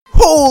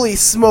Holy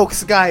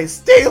smokes,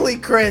 guys. Daily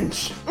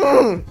Cringe.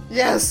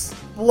 Yes.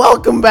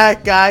 Welcome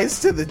back, guys,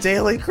 to the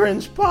Daily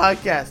Cringe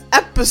Podcast.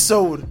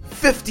 Episode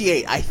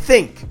 58, I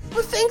think.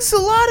 But thanks a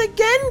lot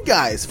again,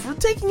 guys, for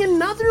taking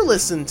another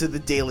listen to the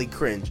Daily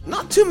Cringe.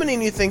 Not too many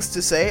new things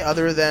to say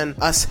other than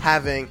us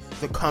having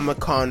the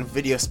Comic-Con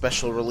video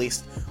special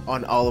released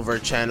on all of our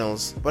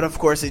channels. But of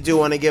course, I do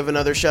want to give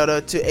another shout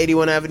out to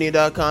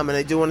 81avenue.com, and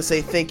I do want to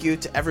say thank you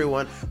to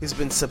everyone who's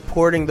been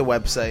supporting the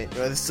website.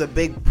 This is a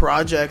big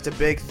project, a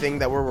big thing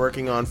that we're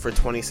working on for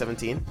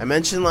 2017. I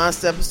mentioned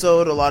last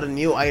episode a lot of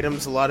new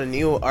items, a lot of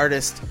new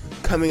artists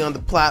coming on the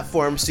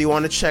platform, so you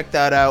want to check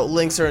that out.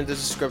 Links are in the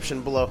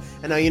description below.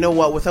 And now, you know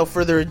what, without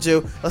further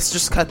ado, let's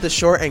just cut this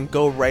short and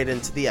go right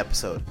into the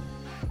episode.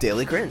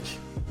 Daily Cringe.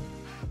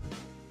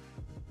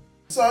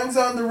 Songs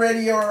on the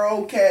radio are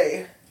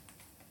okay.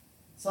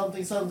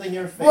 Something,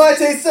 your face. My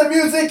taste of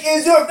music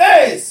is your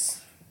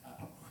face!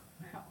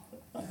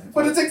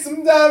 But it takes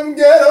some time to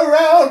get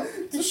around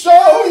to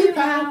show you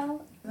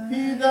how.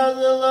 He doesn't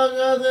look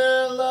at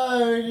it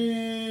like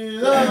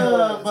he's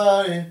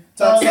somebody.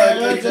 Talks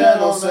like a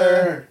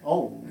gentleman.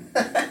 Oh.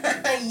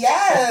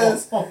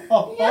 Yes!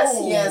 Oh.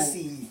 Yes.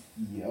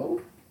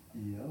 Yo.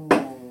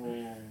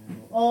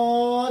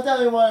 Oh, I'll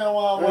tell you what I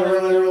want. What I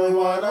really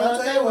want.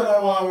 I'll tell you what I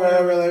want. What I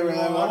really want.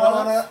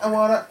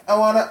 I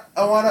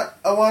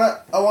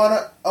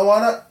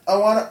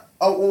wanna.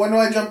 Oh, when do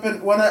I jump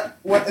in?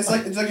 It's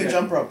like a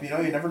jump rope, you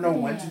know? You never know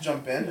when to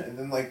jump in, and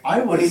then when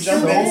you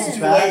jump in, it's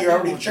too late. You're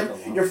already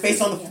tripped. Your face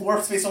on the floor,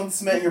 face on the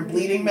cement. You're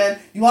bleeding, man.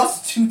 You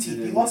lost 2 teeth.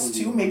 You lost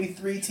 2, maybe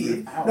 3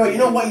 teeth. No, you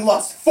know what? You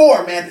lost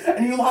 4, man,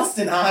 and you lost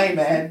an eye,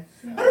 man.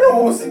 I don't know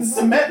what was in the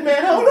cement,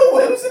 man. I don't know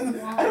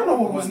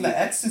what was in the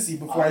ecstasy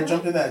before I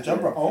jumped in that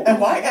jump rope. And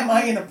why am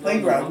I in a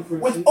playground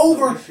with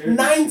over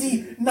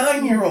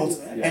 99-year-olds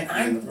and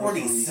I'm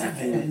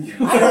 47?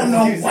 I don't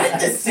know what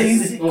this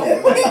is.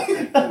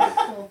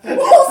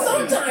 Well,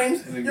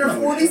 sometimes you're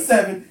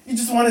 47, you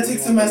just want to take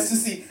some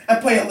ecstasy and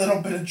play a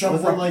little bit of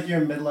jump rope. Was it like your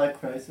midlife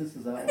crisis?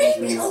 Is that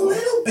Maybe a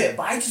little bit,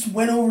 but I just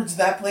went over to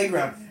that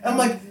playground and I'm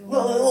like,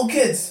 little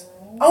kids,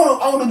 I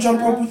want to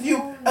jump rope with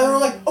you. And they're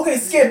like, okay,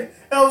 skip.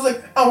 And I was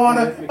like, I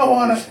wanna. Oh,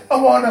 and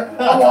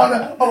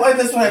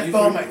that's when I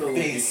fell on my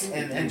face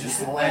and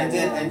just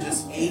landed and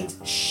just ate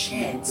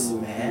shit,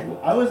 man.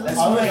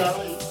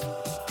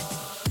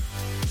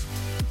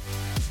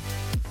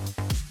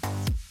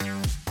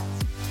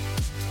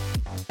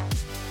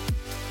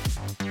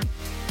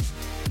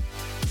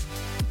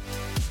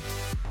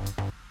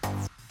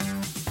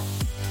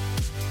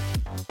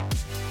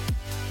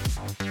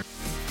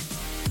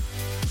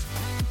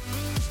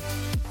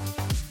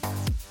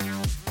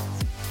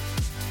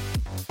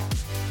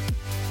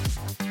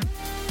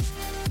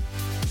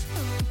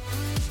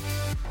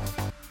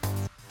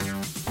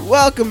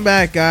 Welcome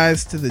back,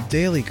 guys, to the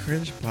Daily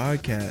Cringe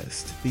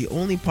Podcast, the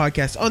only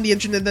podcast on the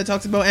internet that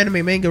talks about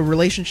anime, manga,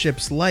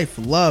 relationships, life,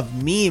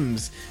 love,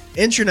 memes,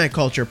 internet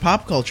culture,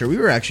 pop culture. We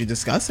were actually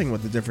discussing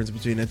what the difference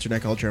between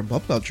internet culture and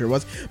pop culture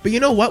was, but you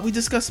know what? We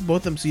discussed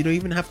both of them, so you don't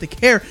even have to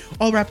care,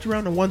 all wrapped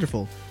around a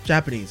wonderful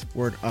Japanese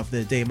word of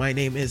the day. My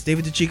name is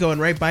David DeChico, and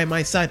right by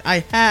my side, I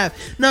have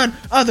none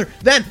other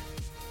than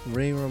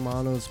Ray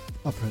Romano's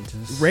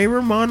apprentice. Ray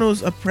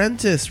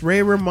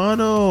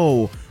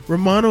Romano.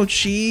 Romano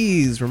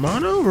cheese.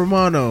 Romano?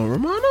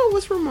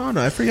 What's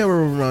Romano? I forget where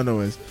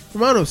Romano is.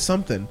 Romano's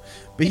something.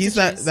 But he's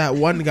that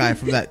one guy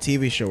from that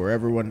TV show where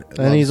everyone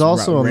and he's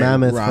also a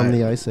mammoth from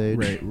the Ice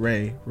Age.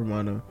 Ray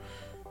Romano.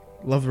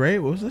 Love Ray?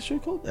 What was that show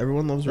called?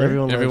 Everyone Loves Ray?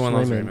 Everyone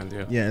loves Raymond,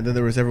 yeah. Yeah, and then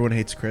there was Everyone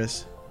Hates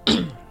Chris.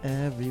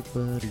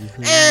 Everybody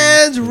hates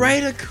And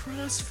right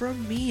across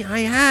from me, I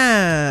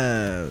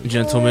have...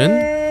 Gentlemen.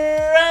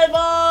 Yeah,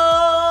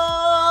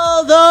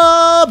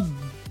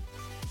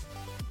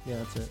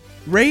 that's it.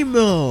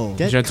 Raymond.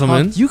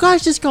 Gentlemen. Cucked. You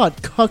guys just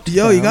got cucked.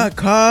 Yo, you got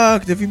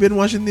cocked. Have you been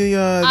watching the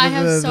I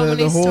have so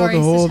many stories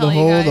to tell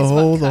you guys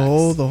about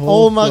cucks.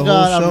 Oh my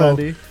god, I'm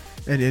ready.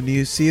 And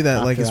you see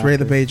that like it's Ray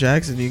the Bay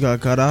Jackson, you got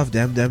cut off.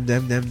 Damn, Daniel.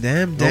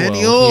 Well,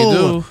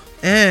 you do.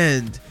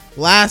 And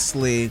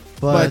lastly,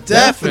 but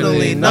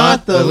definitely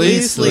not the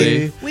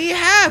leastly, we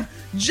have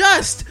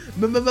just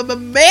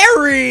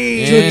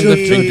Mary. And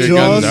the finger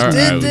guns are out.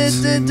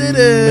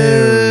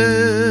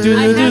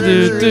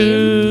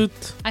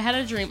 I had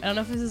a dream. I don't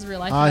know if this is real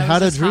life. I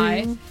had a dream.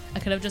 High. I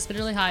could have just been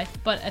really high,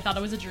 but I thought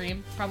it was a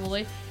dream,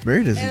 probably.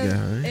 Mary doesn't get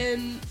high.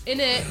 And in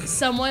it,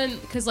 someone,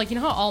 because like, you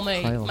know how all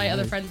my other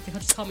Mary. friends, they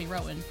just call me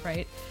Rowan,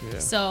 right? Yeah.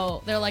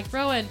 So they're like,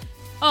 Rowan,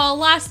 oh,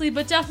 lastly,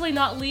 but definitely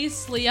not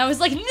leastly. I was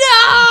like, no!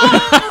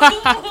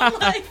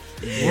 Like,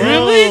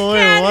 Really?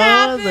 Can't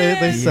happen.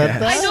 They said Yes.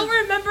 that? I don't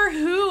remember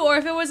who or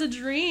if it was a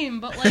dream,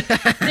 but like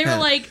they were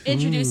like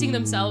introducing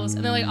themselves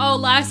and they're like, oh,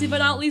 lastly but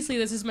not leastly,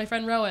 this is my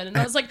friend Rowan. And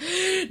I was like,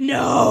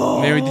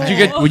 no. Mary,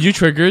 were you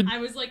triggered? I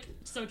was like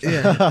so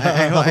triggered. Yeah,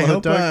 I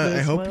hope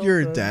Darkness, my your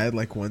old friend. dad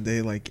like one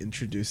day like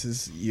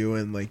introduces you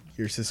and like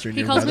your sister and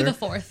He your calls brother. me the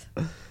fourth.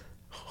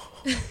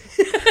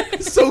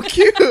 So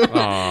cute.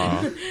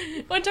 Aw.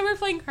 One time we were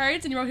playing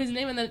cards and he wrote his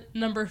name and then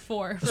number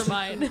 4 for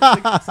mine.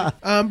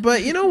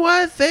 But you know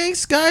what?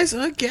 Thanks, guys,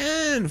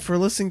 again for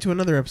listening to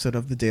another episode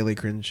of the Daily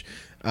Cringe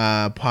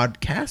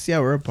podcast. Yeah,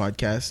 we're a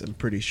podcast, I'm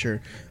pretty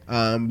sure.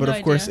 But No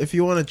of course, idea. if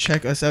you want to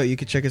check us out, you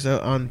can check us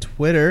out on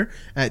Twitter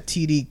at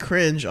TD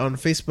Cringe, on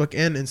Facebook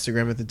and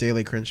Instagram at the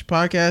Daily Cringe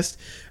Podcast,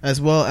 as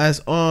well as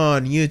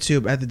on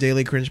YouTube at the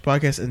Daily Cringe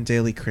Podcast and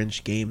Daily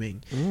Cringe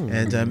Gaming.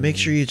 And make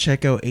sure you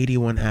check out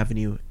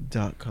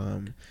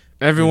 81avenue.com.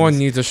 Everyone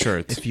needs a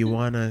shirt. If you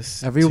want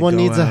us, Everyone to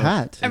go needs a out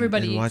hat.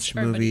 Everybody and eats. watch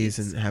Everybody movies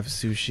eats. and have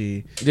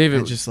sushi, David,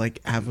 and just like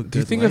have a good do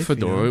you think life, a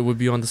fedora you know? would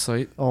be on the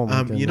site? Oh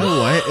my goodness. You know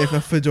what? If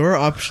a fedora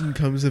option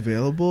comes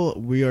available,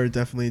 we are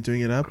definitely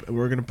doing it up.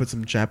 We're gonna put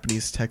some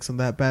Japanese text on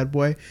that bad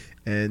boy,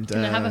 and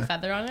Can I have a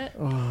feather on it?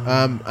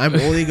 I'm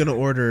only gonna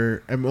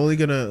order. I'm only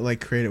gonna like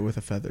create it with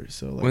a feather.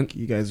 So like When-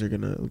 you guys are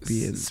gonna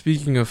be in.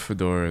 Speaking of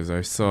fedoras, I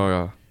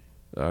saw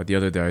the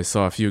other day. I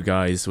saw a few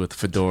guys with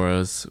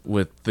fedoras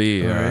with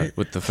the Alright.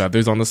 with the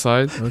feathers on the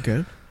side.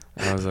 Okay.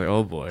 I was like,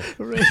 oh boy.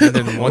 And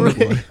then one,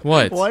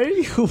 what? Why are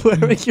you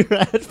wearing your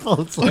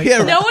headphones like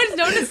yeah, that? No one's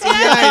noticed yet.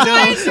 Yeah, I know.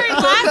 I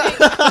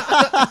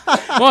started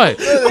laughing. What?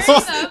 This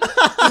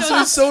So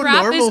was so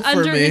strap normal is for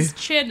under me. his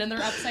chin and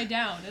they're upside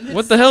down. And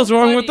What it's the hell's so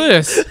wrong with funny.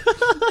 this?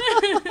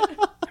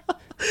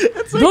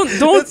 Don't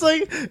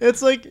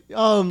It's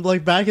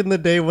like back in the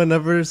day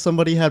whenever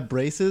somebody had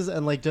braces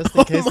and like just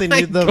in case they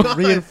my need the God.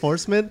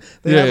 reinforcement,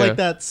 they Yeah, had yeah. like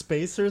that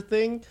spacer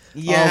thing.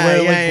 Yeah,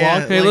 where, yeah.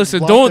 block, Hey, like, listen,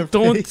 block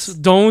their face.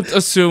 don't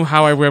assume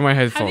how I wear my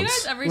Have you headphones.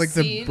 guys ever Like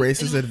the seen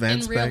braces in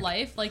advanced real back?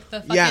 life, like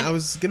the fucking Yeah, I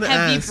was gonna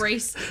heavy ask.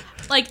 brace,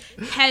 like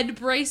head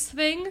brace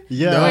thing?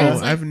 Yeah. No, Where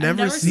it's like- I've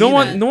never seen seen No it.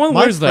 one, no one My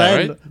wears that,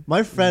 friend, right?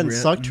 my friend Re-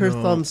 sucked her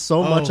no. thumb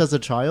so much Oh. as a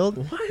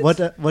child.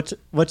 What?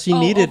 What she Oh,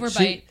 needed?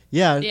 overbite.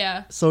 Yeah.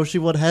 Yeah. So she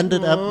would hand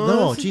it up.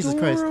 No, that's Jesus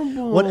Christ.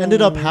 adorable. What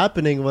ended up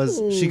happening was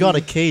she got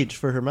a cage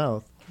for her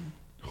mouth.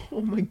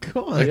 Oh my A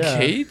god. Yeah.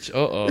 cage?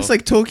 Uh-oh. It's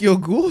like Tokyo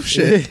Ghoul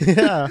shit.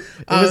 Yeah,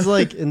 it was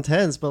like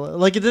intense, but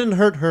like it didn't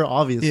hurt her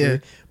obviously. Yeah.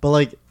 But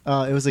like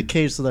it was a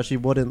cage so that she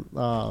wouldn't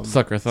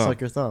Suck her thumb. Suck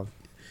her thumb.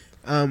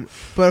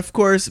 But of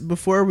course,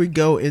 before we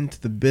go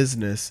into the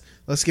business,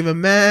 let's give a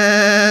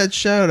mad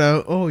shout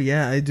out. Oh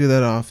yeah, I do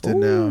that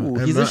often Ooh,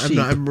 now. he's a sheep.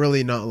 I'm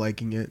really not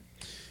liking it.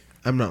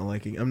 I'm not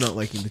liking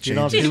the You're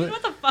not changes. feeling-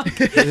 What the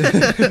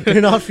fuck?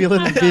 You're not feeling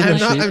being a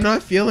sheep. I'm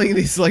not feeling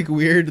these like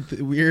weird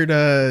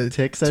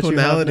Ticks that you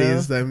have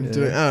tonalities now? that I'm Yeah.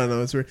 doing. I don't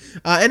know. It's weird.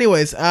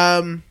 Anyways,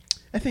 I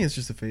think it's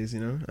just a phase. You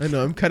know. I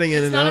know I'm cutting in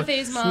It's and not a out.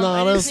 phase, Mom.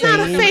 not I a just need to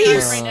phase. get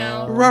Phase. right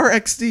now. RAR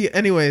XD.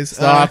 Anyways,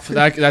 Stop.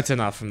 That's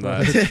enough from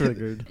that.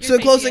 Triggered. So the You're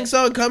closing faking it.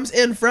 song comes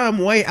in from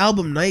White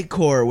Album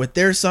Nightcore with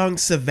their song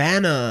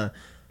Savannah.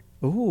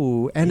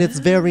 Ooh, and it's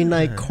very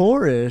night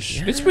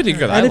core-ish. It's pretty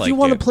good. I And if like you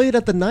want to it. play it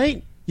at the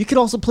night, you could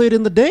also play it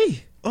in the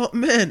day. Oh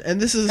man, and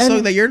this is a And-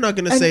 song that you're not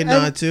gonna and- say and-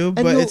 not to, and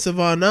but you'll- it's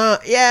Savannah.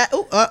 Yeah,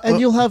 And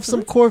you'll have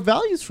some core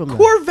values from that.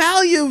 core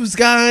values,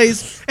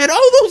 guys, and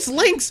all those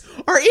links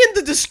are in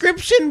the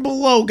description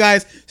below,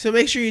 guys. So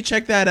make sure you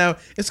check that out.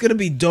 It's gonna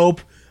be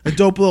dope. A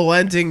dope little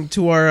ending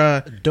to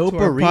our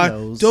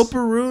Doperinos.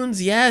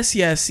 Doperoons,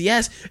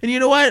 yes. And you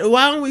know what?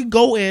 Why don't we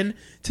go in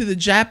to the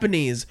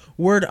Japanese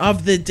word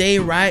of the day?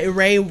 Rye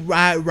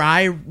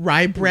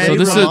bread. So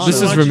this Ron,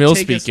 is Why don't you Ramil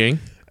take us- speaking.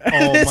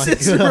 Oh This my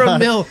is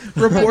God. Ramil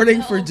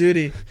reporting for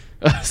duty.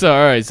 So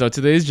all right. So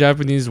today's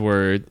Japanese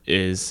word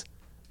is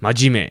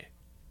majime.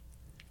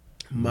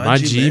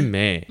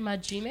 Majime.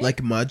 Majime?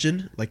 Like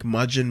Majin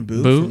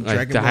Buu Boo. from I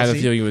Dragon Ball had a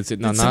Z. feeling you would say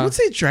no, Did someone not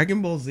say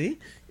Dragon Ball Z?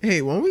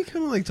 Hey, why don't we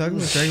kind of like talk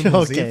about Dragon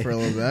Ball Z Okay. for a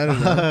little bit? I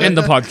don't know. in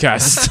the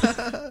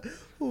podcast.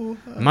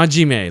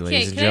 Majime, Okay,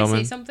 ladies and can I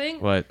gentlemen. say something?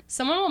 What?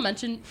 Someone will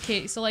mention,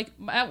 okay, so like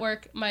at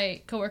work,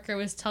 my coworker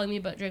was telling me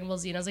about Dragon Ball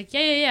Z, and I was like,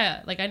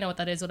 yeah, like I know what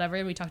that is, whatever,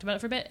 and we talked about it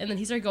for a bit, and then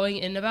he started going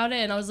in about it,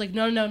 and I was like,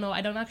 no,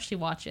 I don't actually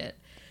watch it.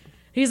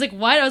 He's like,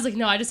 what? I was like,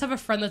 no, I just have a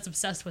friend that's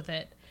obsessed with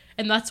it,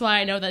 and that's why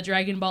I know that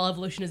Dragon Ball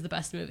Evolution is the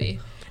best movie.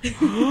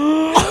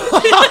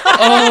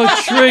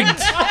 Oh, trigged.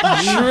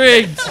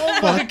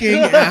 Fucking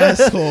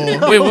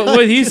asshole. Wait, what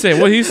did he say?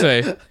 What did he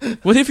say?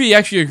 What if he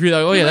actually agreed?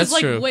 Like, oh yeah, He was that's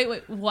like, true.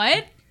 Wait,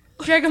 what?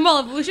 Dragon Ball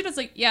Evolution? It's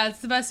like, yeah, it's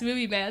the best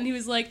movie, man. He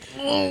was like,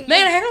 man, I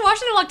haven't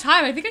watched it in a long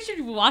time. I think I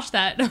should watch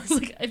that. And I was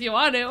like, if you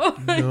want to.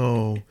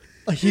 No.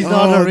 He's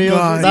not Oh, a real.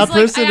 God. That He's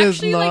like, person I is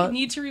actually not. like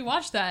need to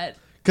rewatch that.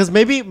 Because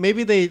maybe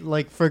they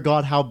like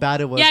forgot how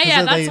bad it was. 'cause Yeah,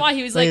 then that's they- why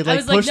he was they, like, I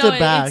was like, pushed no, it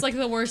back. it's like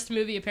the worst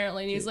movie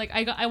apparently. And he was like,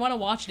 I want to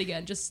watch it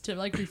again just to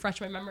like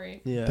refresh my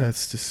memory. yeah.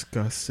 That's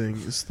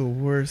disgusting. It's the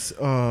worst.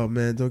 Oh,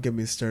 man, don't get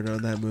me started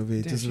on that movie.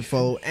 It doesn't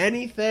follow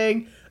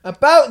anything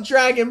about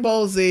Dragon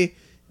Ball Z.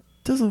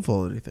 Doesn't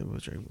follow anything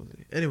about Dragon Ball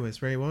Z.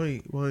 Anyways, Ray, why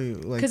don't you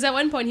like... Because at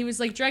one point he was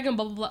like, Dragon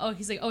Blah, blah, blah. Oh,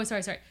 he's like, oh,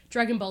 sorry.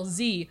 Dragon Ball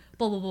Z,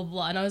 blah, blah, blah,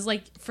 blah. And I was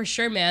like, for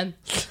sure, man.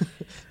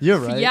 You're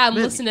right. Yeah, I'm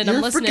Man, listening. you're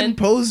I'm a listening. freaking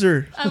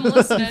poser. I'm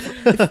listening.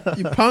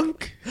 You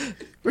punk.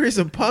 Where's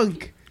a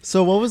punk?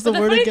 So what was the But the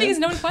word funny again? thing is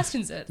no one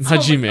questions it. So I'm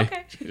like, Majime.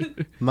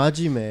 okay.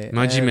 Majime.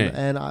 Majime.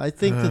 And I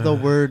think that the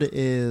word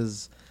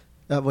is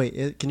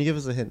Wait, can you give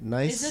us a hint?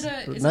 Nice, Is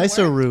it a nice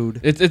or word? rude?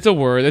 It's a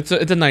word. It's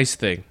a nice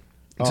thing.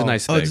 It's a Oh.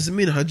 nice Oh, thing. does it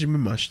mean Hajime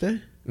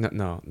Mashite?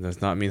 No,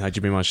 does not mean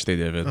Hajime Mashite,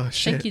 David. Oh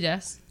shit. Thank you,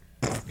 Des.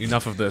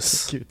 Enough of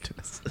this.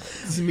 Cuteness.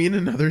 Does it mean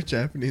another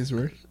Japanese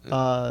word?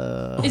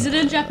 Is it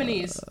in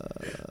Japanese?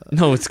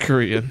 No, it's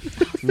Korean.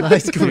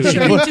 Nice Train Korean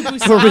to word,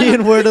 Busan.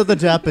 Korean word of the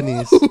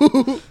Japanese.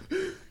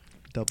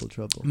 Double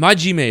trouble.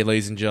 Majime,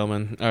 ladies and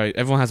gentlemen. All right,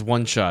 everyone has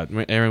one shot.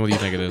 Aaron, what do you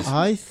think it is?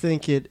 I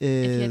think it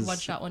If you had is one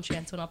shot, one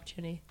chance, one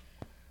opportunity,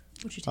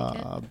 would you take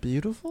it?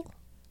 beautiful.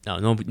 No,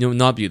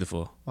 not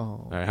beautiful. Oh,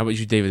 All right, how about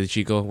you, David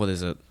Chico? What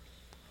is it?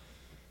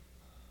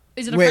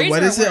 Is it a Wait, phrase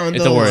what or is it a word? on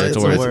It's the a word, lines?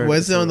 it's a word. What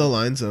is It's it a on the word.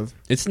 lines of?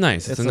 It's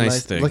nice. It's a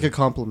nice thing. like a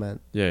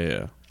compliment.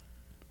 Yeah.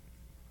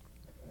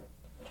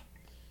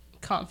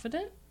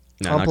 Confident?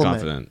 No, not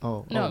confident.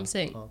 Oh, No, oh, I'm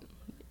saying oh.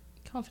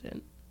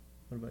 confident.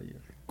 What about you?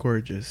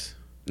 Gorgeous.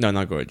 No,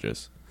 not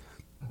gorgeous.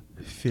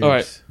 Fierce. All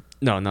right.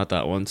 No, not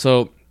that one.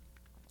 So,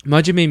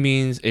 Majime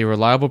means a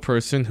reliable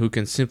person who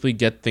can simply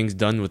get things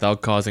done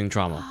without causing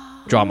drama.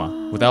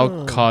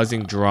 Without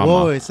causing drama.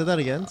 Whoa, wait, say that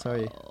again.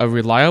 Sorry. A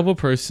reliable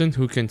person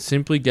who can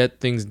simply get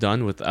things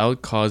done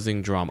without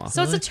causing drama.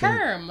 So it's a like that.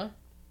 term,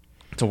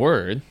 It's a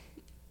word.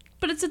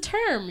 but it's a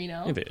term, you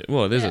know.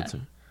 Well, it is Yeah.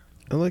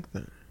 a I like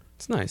that.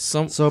 It's nice.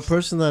 So a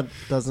person that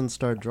doesn't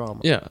start drama.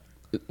 Yeah.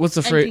 What's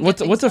the And phrase? can get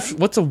things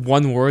What's a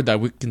one word that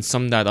we can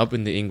sum that up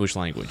in the English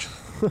language?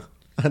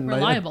 A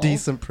Reliable.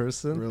 decent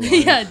person.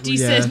 Yeah,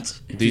 decent.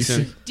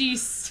 Decent.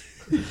 These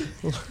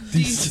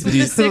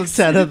So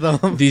 10 of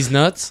them. These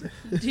nuts.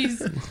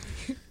 These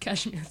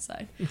cashmere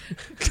side.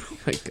 Oh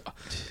my god.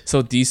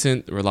 So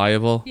decent,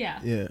 reliable, Yeah.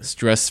 Yeah.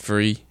 stress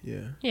free, Yeah.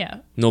 Yeah.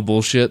 no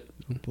bullshit.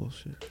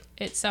 Bullshit.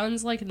 It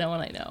sounds like no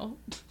one I know.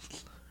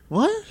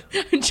 What?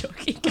 I'm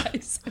joking,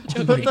 guys. I'm What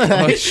joking. the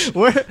heck?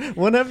 Where?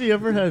 When have you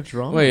ever had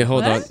drama? Wait,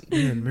 hold What? on.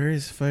 Man,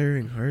 Mary's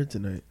firing hard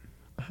tonight.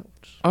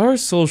 Our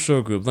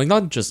social group, like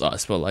not just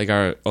us, but like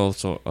our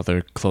also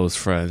other close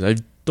friends. I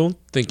don't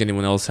think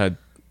anyone else had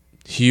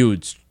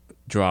huge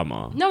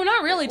drama. No,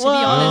 not really, to be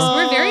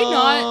honest. We're very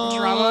not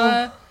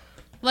drama.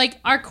 Like,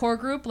 our core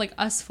group, like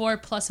us four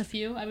plus a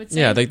few, I would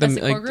say. Yeah, like that's the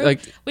core like, group.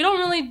 like We don't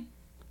really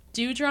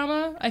do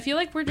drama. I feel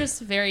like we're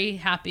just very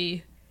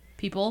happy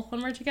people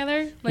when we're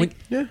together. Like,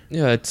 Yeah.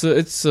 yeah, it's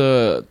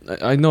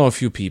I know a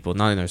few people,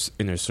 not in our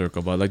inner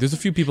circle, but like there's a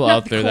few people not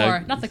out the there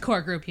core, not the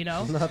core group, you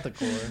know? Not the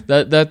core.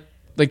 that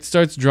like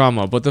starts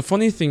drama. But the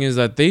funny thing is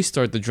that they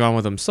start the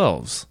drama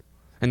themselves,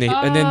 and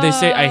then they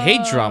say I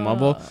hate drama.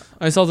 Well,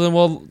 I tell them,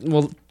 well,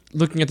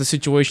 looking at the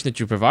situation that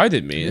you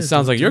provided me, Yeah, it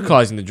sounds don't like you're do it.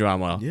 causing the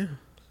drama. Yeah.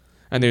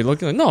 And they're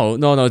looking like,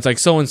 no, it's like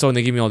so and so, and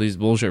they give me all these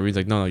bullshit reads.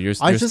 Like, no, you're.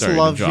 I you're just starting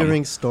love the drama.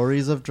 hearing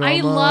stories of drama.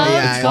 I love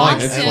Yeah, It's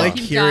fine, it's I like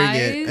you hearing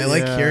guys. it. I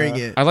like Yeah. hearing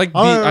it. I like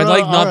Alright, not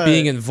alright.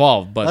 being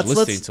involved, but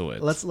listening let's, to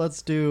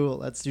it.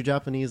 Let's do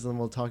Japanese, and then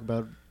we'll talk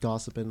about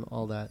gossip and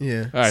all that.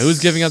 Yeah. All right,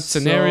 who's giving up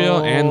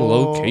scenario and So,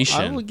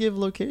 location? I will give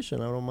location.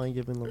 I don't mind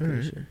giving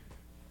location.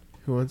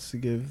 Who wants to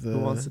give the Who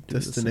wants to do the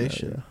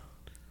destination?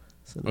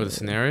 Or the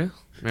scenario?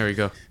 There we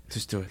go.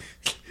 Just do it.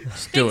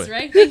 Just do Thanks, it.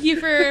 Greg. Thank you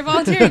for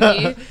volunteering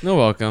me. No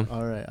welcome.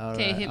 All right.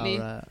 Okay, hit me.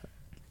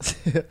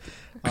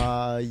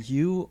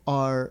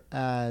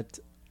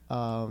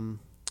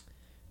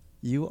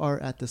 You are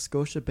at the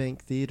Scotiabank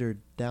Theater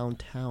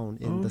downtown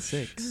in the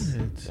Six.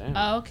 Shit.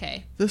 Oh,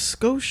 okay. The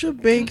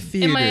Scotiabank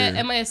Theater.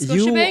 Am I a You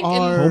Scotiabank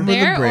are- Home in of the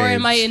there, or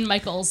am I Braves. in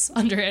Michael's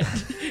under it?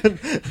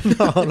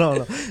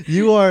 No.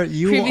 You are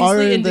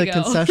Previously in the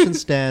Indigo. concession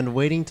stand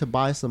waiting to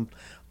buy some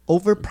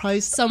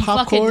overpriced Some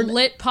popcorn fucking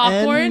lit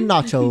popcorn. and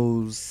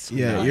nachos.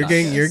 Yeah, Oh, you're God,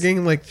 getting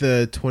yes. like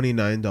the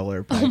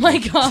 $29 package. Oh my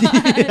god!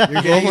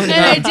 You're getting And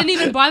I didn't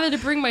even bother to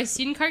bring my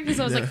student card because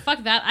I was like,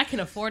 "Fuck that! I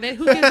can afford it.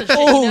 Who gives a shit?"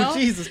 Oh you know?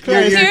 Jesus Who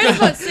Christ! cares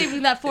about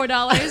saving that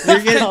 $4? You're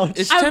getting Ouch.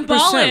 It's I'm 10%,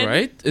 ballin'.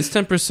 right? It's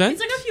 10%. It's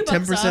like a few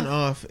bucks 10% off.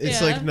 off.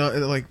 It's Yeah. like not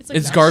like It's, like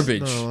It's that.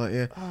 garbage. not a lot,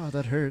 yeah. Oh,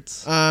 that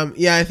hurts.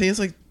 Yeah, I think it's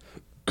like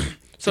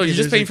So you're because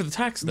just paying there's for the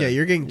tax then? yeah,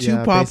 you're getting two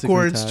Yeah, basically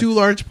popcorns, tax. 2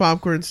 large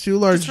popcorns, 2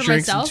 large Just for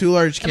drinks, and myself? 2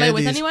 large Am candies. I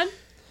with anyone?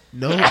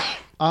 No,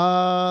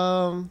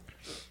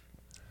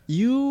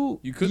 You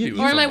could be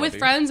with Or am I with somebody.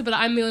 friends, but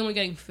I'm the only one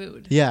getting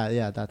food?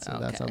 Yeah, that's it.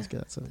 That Okay. sounds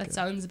good. That sounds That good.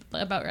 sounds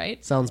about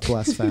right. Sounds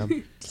blessed,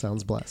 fam.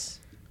 Sounds blessed.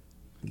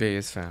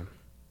 Bayes fam.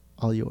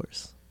 All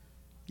yours.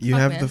 you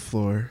Fuck, have man. the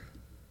floor.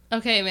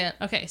 Okay, man.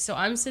 Okay, so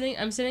I'm sitting.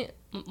 Let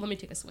me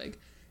take a swig.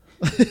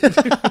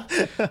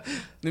 Let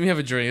me have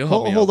a drink. It'll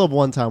help me Hold out. up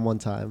one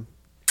time.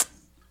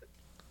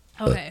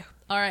 Okay.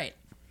 All right.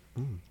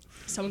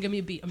 Someone give me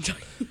a beat. I'm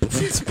joking.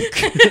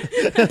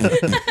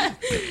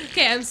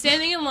 Okay, I'm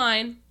standing in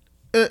line.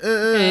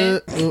 Oh,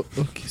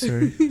 okay,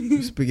 sorry.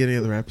 It's the beginning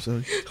of the rap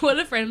song. What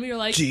a friend. We were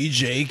like,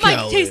 DJ my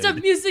Khaled. taste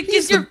of music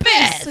is your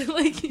best.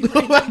 Like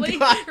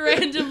Oh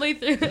randomly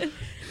through it.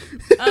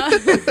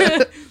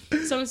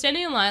 So I'm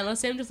standing in line. Let's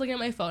say I'm just looking at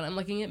my phone. I'm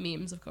looking at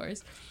memes, of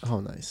course, Oh,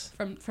 nice.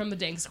 from the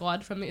Dank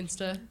Squad, from the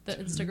Insta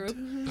group.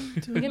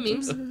 Look at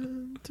memes,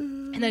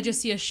 and I just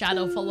see a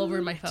shadow fall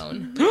over my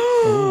phone.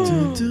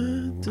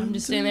 I'm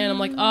just standing there, and I'm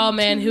like, oh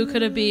man, who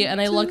could it be?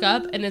 And I look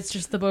up, and it's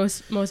just the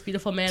most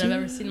beautiful man I've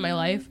ever seen in my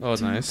life. Oh,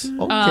 nice.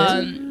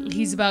 Okay.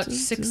 He's about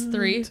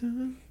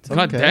 6'3".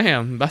 God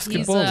damn, He's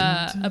basketball.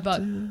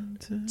 about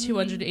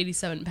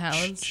 287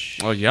 pounds.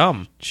 Oh,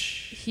 yum.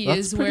 He That's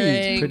is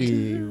wearing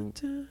pretty.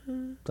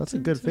 That's a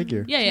good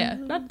figure. yeah,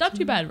 not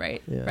too bad,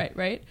 right? Yeah.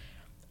 Right.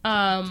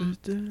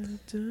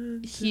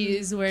 He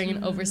is wearing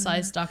an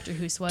oversized Doctor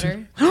Who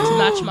sweater to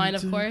match mine,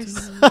 of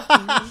course.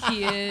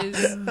 He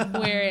is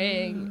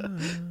wearing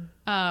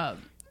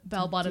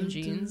bell-bottom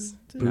jeans.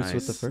 Boots with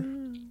Nice. the fur.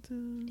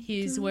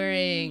 He's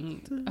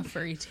wearing a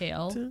furry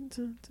tail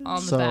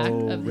on the So, back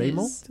of Raymond?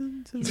 his.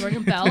 He's wearing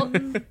a belt,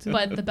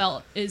 but the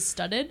belt is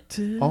studded.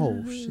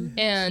 Oh, shit.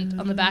 And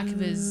on the back of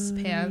his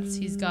pants,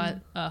 he's got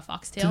a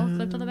foxtail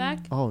clipped on the back.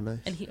 Oh, nice.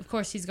 And he, of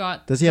course, he's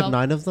got. Does he have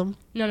 9 of them?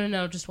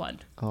 No, just one.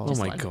 Oh,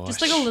 Just my one. gosh.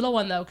 Just like a little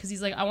one though, because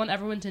he's like, I want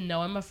everyone to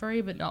know I'm a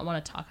furry, but not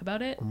want to talk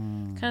about it,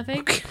 kind of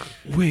thing.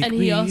 Wait, And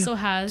he also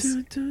has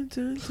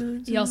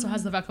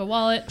the Velcro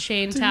wallet,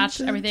 chain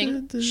attached,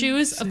 everything.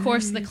 Shoes, of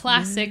course, the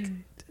classic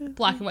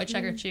black and white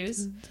checkered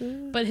shoes.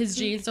 But his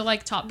jeans are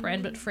like top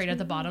brand, but frayed at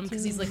the bottom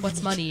because he's like,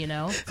 what's money, you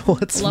know?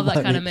 What's Love that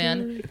money? kind of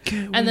man.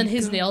 And then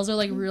his nails are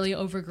like really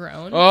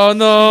overgrown. Oh,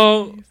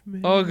 no.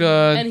 Oh,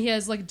 God. And he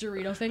has like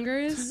Dorito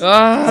fingers.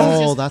 Ah.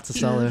 Oh, that's a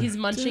seller. He's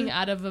munching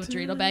out of a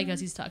Dorito bag as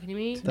he's talking to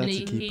me. That's and a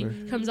he keeper.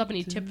 comes up and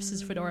he tips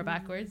his fedora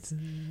backwards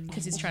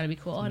because he's trying to be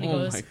cool. And he Oh,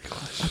 goes, my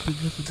gosh.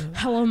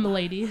 hello,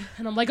 milady.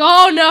 And I'm like,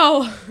 oh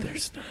no!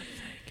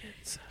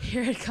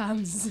 Here it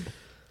comes.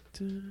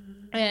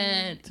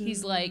 And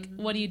he's like,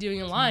 what are you doing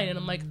in line? And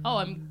I'm like, oh,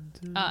 I'm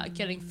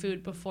getting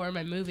food before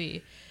my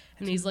movie.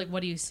 And he's like,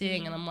 what are you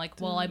seeing? And I'm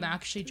like, well, I'm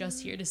actually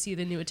just here to see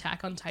the new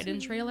Attack on Titan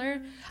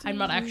trailer. I'm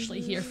not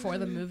actually here for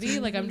the movie.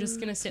 Like, I'm just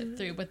going to sit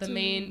through. But the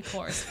main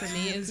course for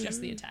me is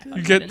just the Attack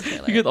on Titan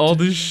trailer. You get all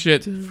this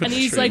shit. For And the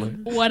he's trailer.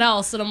 like, what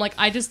else? And I'm like,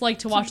 I just like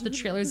to watch the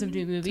trailers of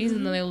new movies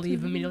and then I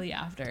leave immediately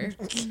after.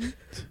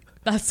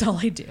 That's all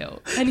I do.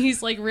 And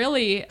he's like,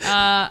 really?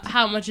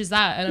 How much is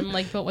that? And I'm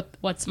like, but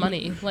what's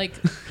money? Like,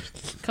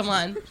 come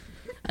on.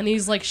 And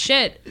he's like,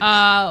 shit.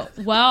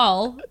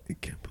 Well,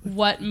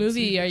 what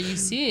movie are you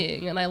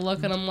seeing? And I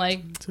look and I'm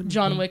like,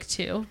 John Wick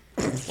 2.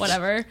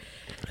 Whatever.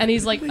 And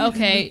he's like,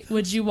 okay,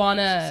 would you want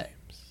to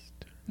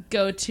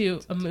go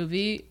to a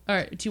movie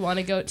or do you want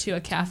to go to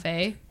a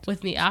cafe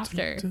with me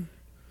after? And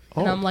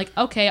I'm like,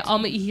 okay, I'll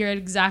meet you here at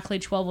exactly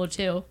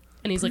 12:02.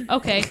 And he's like,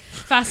 okay,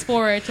 fast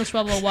forward till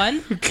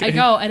 12:01. I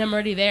go and I'm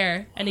already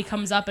there. And he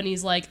comes up and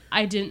he's like,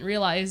 I didn't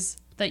realize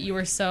that you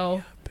were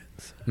so.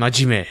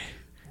 Majime.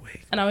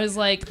 And I was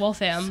like, well,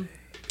 fam,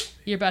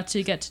 you're about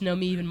to get to know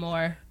me even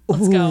more.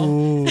 Let's go.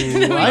 Ooh,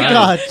 I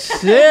got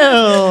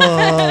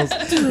chills.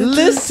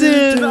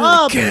 Listen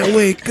up, Can't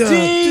wake up.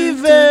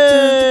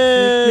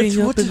 David.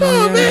 What did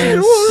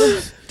Man,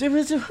 David?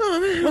 What's that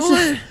happening,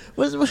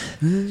 was a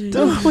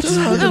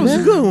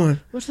man? good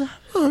one. What's that?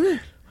 Oh man,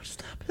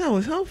 that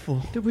was helpful.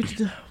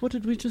 What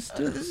did we just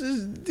do? This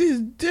is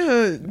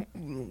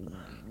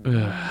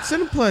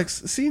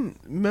Cineplex scene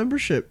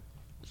membership.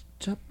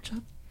 Chop.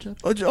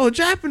 Oh,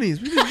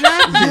 Japanese. We did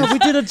Japanese. Yeah, we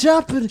did a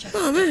Japanese.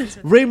 Oh man,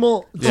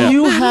 Raymond, do Yeah.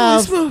 you Man,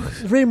 have holy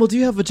smokes. Raymond? Do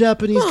you have a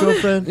Japanese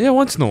girlfriend? Yeah,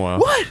 once in a while.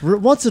 What?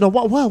 Once in a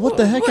while. Wow, what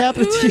the heck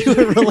happened to your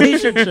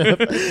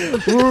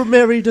relationship? We were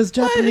married. Does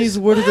Japanese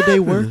word of the day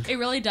work? It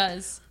really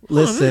does.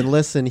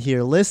 Listen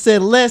here.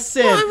 Listen.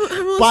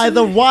 I'm By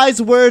the listening.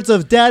 wise words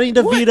of Danny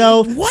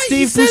DeVito, What?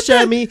 Steve He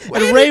said Buscemi, that? and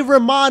Wait, Ray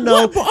Romano,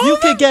 what? But you all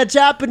can that- get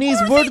Japanese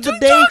what are word they of the two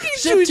day talking to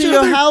shipped each to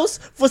your other? house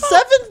for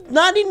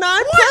 $7.99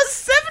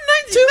 plus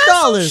 $7.99. That's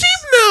so $2.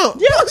 cheap now.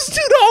 Yeah. Plus $2.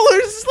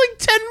 It's like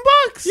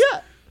 $10.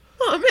 Yeah,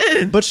 Oh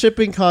man. but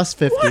shipping costs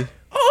 $50. What?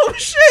 Oh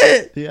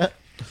shit. Yeah,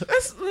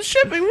 That's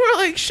shipping. We're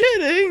like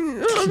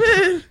shitting. Oh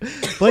man.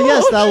 but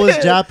yes, that was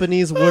shit.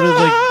 Japanese word of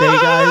the day,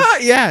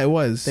 guys. Yeah, it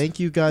was. Thank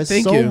you guys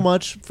Thank so you.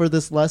 much for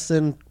this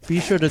lesson. Be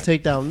sure to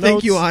take down notes.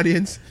 Thank you,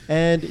 audience.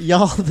 And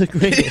y'all the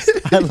greatest.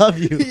 I love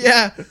you.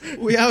 Yeah,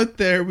 we out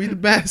there. We the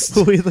best.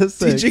 We the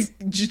six.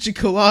 DJ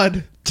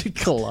Khalad.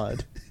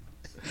 Collide.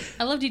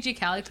 I love DJ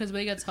Khaled because when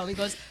he gets home, he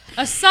goes,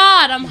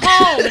 Assad, I'm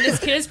home. And his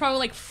kid is probably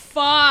like,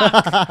 fuck.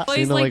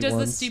 Always Seen it, like like, does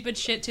once. this stupid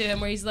shit to him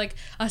where he's like,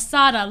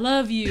 Assad, I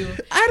love you.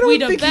 I don't We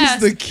the think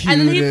best. he's the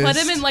And then he put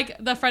cutest. him in like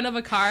the front of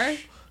a car.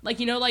 Like,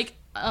 like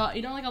on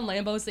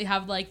Lambos, they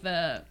have like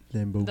the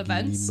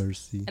vents.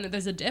 Mercy. And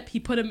there's a dip. He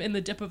put him in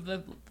the dip of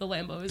the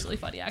Lambo. It was really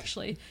funny,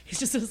 actually. He's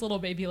just this little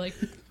baby, like.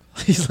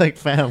 He's like,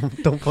 fam,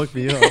 don't fuck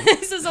me up.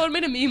 So someone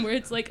made a meme where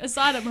it's like,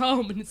 Assad, I'm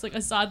home. And it's like,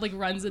 Assad, like,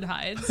 runs and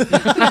hides.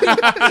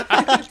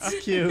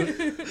 It's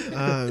cute.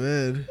 Ah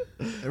man,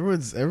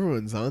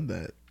 everyone's on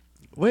that.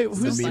 Wait,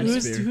 the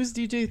meme sphere. who's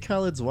DJ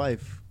Khaled's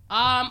wife? Yeah,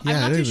 I'm I not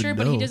don't too even sure,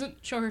 but he know. doesn't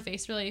show her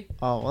face, really.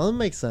 Oh, well, that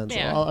makes sense.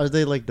 Yeah. Are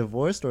they like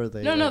divorced or are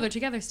they? No, like... they're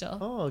together still.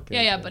 Oh,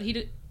 okay. Yeah, okay. but he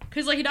did.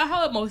 Because, like, you know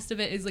how most of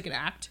it is, like, an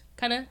act?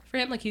 kind of for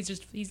him. Like he's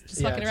just Yeah, fucking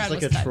just around like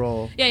most a of the time.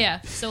 troll. Yeah.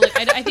 So like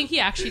I think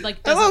he actually like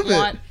I love doesn't it.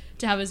 want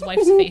to have his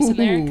wife's face in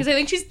there because I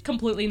think she's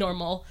completely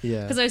normal.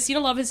 Yeah. Because I've seen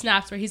a lot of his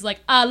snaps where he's like,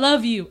 I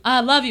love you,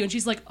 and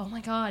she's like, oh my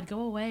god,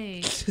 go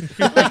away.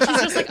 Like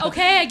she's just like,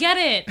 okay, I get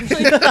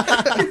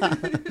it.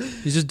 Like,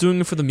 He's just doing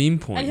it for the meme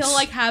points. and he'll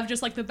like have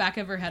just like the back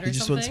of her head or He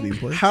just wants something. me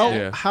points.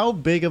 Yeah. How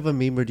big of a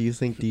memer do you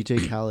think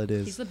DJ Khaled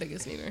He's is? the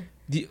biggest memer.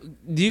 Do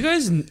you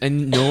guys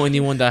know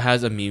anyone that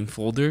has a meme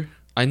folder?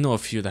 I know a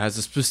few that has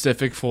a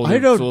specific folder.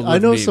 filled I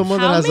with know memes. someone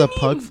How that has a many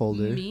pug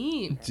folder.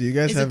 memes? Do you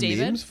guys Is it have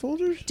David? memes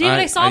folders? David,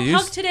 I saw I a pug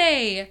used-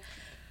 today.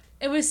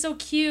 It was so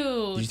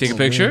cute. Did you take a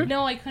picture?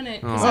 No, I couldn't.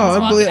 'cause Oh. I was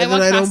Oh, walking- then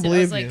walked I don't past it.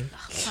 believe I was you. like, oh,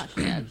 fuck,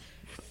 man.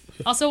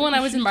 Also, when I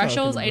was in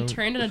Marshalls, I about?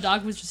 turned and a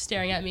dog was just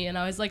staring at me, and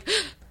I was like,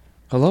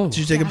 Hello. Did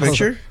you take a Yeah.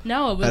 picture?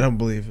 no, it was, I don't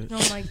believe it.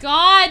 oh my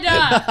god.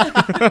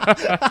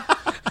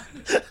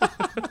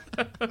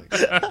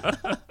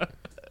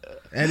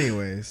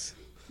 Anyways,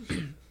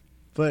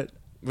 But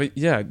But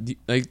yeah, do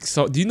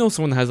you know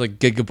someone that has like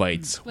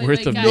gigabytes Wait, worth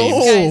wait, of guys,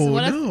 memes? guys,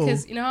 what if, No.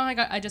 because you know how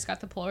I just got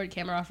the Polaroid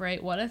camera off,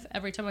 right? What if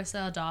every time I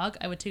saw a dog,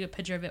 I would take a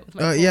picture of it with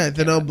my Polaroid yeah,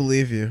 then camera? I'll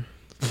believe you.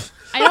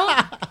 I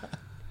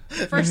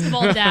don't. First of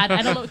all, Dad,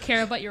 I don't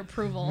care about your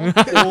approval.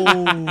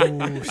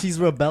 oh, she's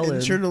rebelling.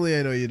 Internally,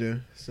 I know you do.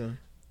 So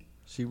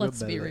She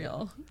Let's be rebelling.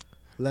 real.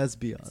 Let's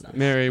be honest.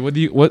 Mary,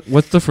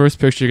 what's the first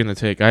picture you're gonna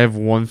take? I have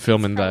one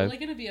film in Probably that.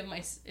 gonna be of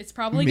It's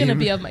probably gonna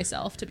be of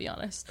myself, to be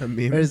honest. I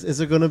mean, Is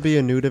it going to be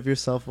a nude of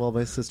yourself while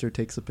my sister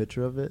takes a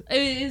picture of it?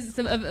 It is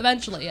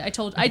eventually. I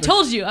told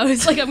you. I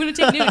was like, I'm gonna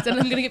take nudes and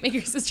I'm gonna make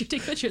your sister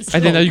take pictures.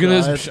 And then Oh, are you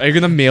God.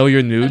 gonna mail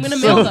your nudes? I'm gonna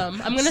mail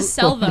them. I'm gonna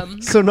sell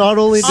them. So not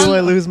only do Um,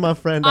 I lose my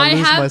friend, I I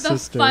lose my have the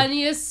sister.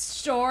 funniest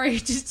story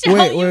to tell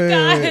wait, you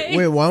guys.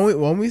 wait. Why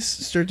don't we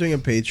start doing a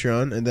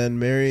Patreon and then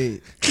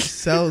Mary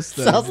sells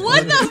them? Sells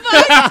What the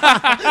fuck?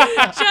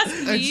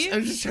 Just me?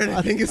 I'm just trying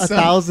to think of A something.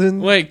 1,000.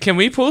 Wait, can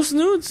we post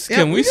nudes? Yeah,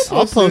 Can we? we can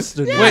I'll post post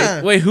it.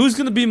 Yeah. Wait, who's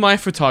gonna be my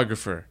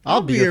photographer?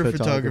 I'll be your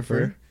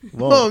photographer. Oh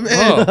Whoa.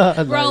 man,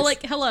 Oh, We're all Nice.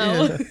 like,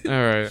 hello.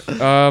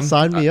 all right.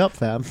 Sign me up,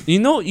 fam. You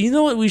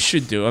know what we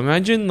should do?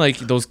 Imagine like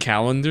those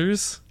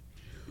calendars.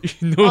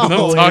 You know what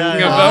Oh, I'm talking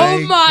yeah. about? Oh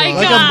my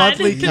Like god. a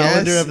monthly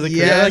calendar of the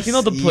yes, Yeah, like, you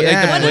know the pla- like the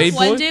yes. What if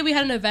one Playboy? day we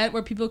had an event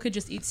where people could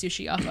just eat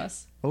sushi off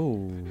us?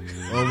 Oh,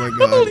 Oh my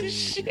god,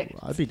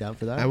 I'd be down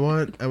for that. I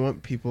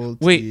want people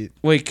to Wait, eat.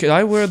 wait. Could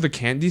I wear the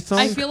candy thong?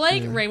 I feel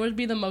like Ray would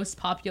be the most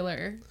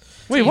popular.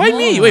 Wait, why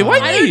me? Wait, why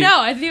me? I don't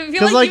know. I feel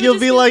Because like, you'll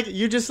be like,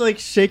 you just like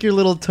shake your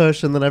little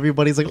tush, and then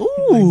everybody's like,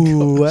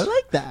 "Ooh, I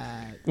like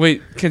that."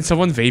 Wait, can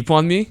someone vape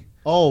on me?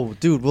 Oh,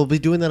 dude, we'll be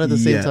doing that at the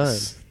same time.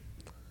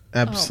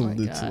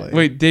 Absolutely. God.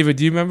 Wait, David,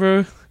 do you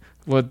remember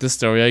what the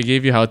story I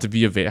gave you? How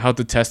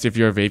to test if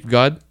you're a vape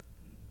god?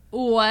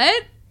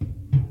 What?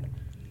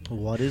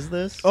 What is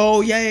this?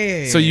 Oh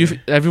yeah. So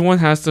everyone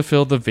has to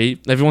fill the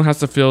vape. Everyone has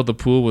to fill the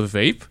pool with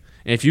vape.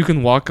 And if you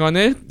can walk on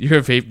it, you're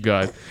a vape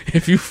god.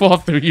 If you fall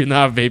through, you're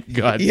not a vape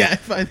god. Yeah, I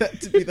find that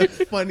to be the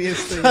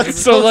funniest thing. ever.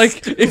 So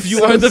like, if you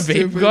so are the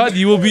vape stupid. god,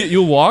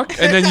 you'll walk,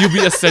 and then you'll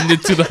be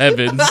ascended to the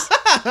heavens.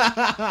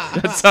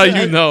 That's how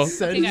you know.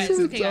 Okay, guys.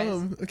 Okay, guys.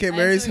 Dumb. Okay, I have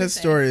Mary's something has to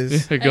say.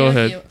 stories. I Go have a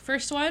ahead. few.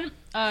 First one,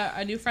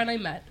 a new friend I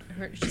met.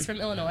 She's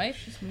from Illinois.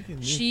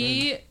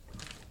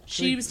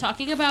 She was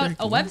talking about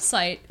a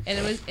website, and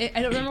I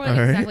don't remember what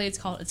Alright. exactly it's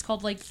called. It's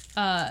called like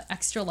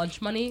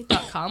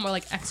extralunchmoney.com or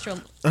like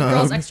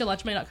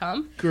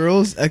girlsextralunchmoney.com.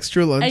 Girls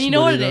extra lunch. And you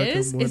know what it money.com.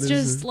 is? What It's is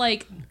just it?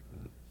 like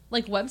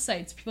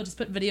websites. People just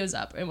put videos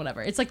up and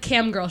whatever. It's like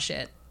cam girl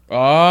shit.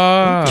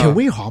 Ah. Can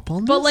we hop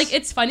on this? But like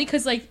it's funny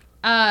because like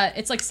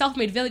it's like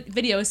self-made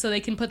videos, so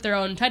they can put their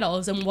own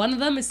titles. And one of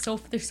them is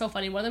they're so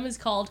funny. One of them is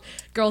called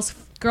 "Girl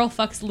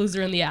Fucks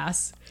Loser in the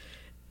Ass."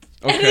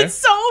 And Okay. it's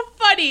so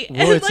funny. Wait,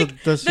 and so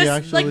like, does she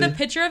actually- like the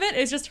picture of it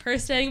is just her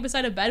standing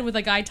beside a bed with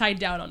a guy tied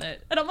down on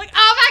it. And I'm like,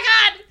 oh my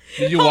god!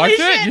 Did you Holy watch it?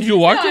 shit. Did you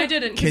watch No, it? I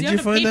didn't. 'cause Can have you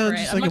to find pay that for on it.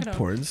 just I'm like not a gonna-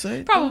 porn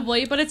site?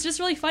 Probably, but it's just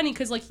really funny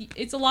because like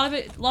it's a lot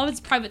of it's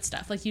private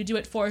stuff. Like you do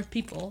it for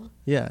people.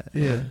 yeah.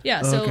 Yeah.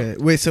 Yeah, so- okay.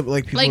 Wait. So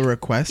like people Like,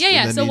 request. Yeah, and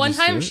yeah. then So you one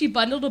just do time it? she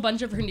bundled a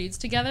bunch of her nudes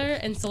together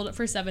and sold it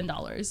for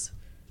 $7.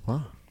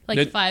 Wow. Like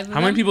Did- 5 of How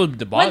many them. people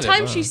bought One it?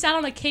 time she sat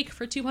on a cake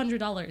for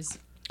 $200.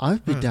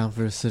 I'd be down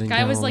for sitting Guy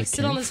down was on like, the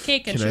sit on cake. this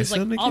cake, and Can she I was sit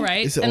like, on the all cake?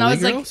 right. Is it And I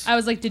only was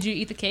girls? like, did you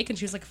eat the cake? And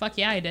she was like, fuck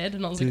yeah, I did.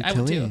 And I was Dude, like, I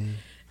would can too.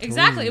 we-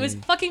 Exactly. It was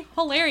fucking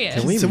hilarious.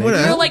 Can we Someone make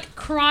We ask- were like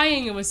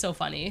crying. It was so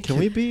funny. Can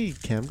we be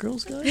cam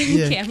girls, guys?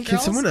 Yeah. Cam Can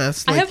girls? someone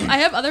ask? I Like,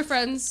 have other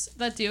friends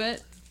that do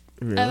it.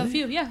 really? I have a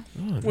few. Yeah.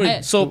 Wait,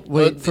 I- so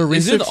Wait, for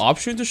is there research- the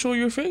option to show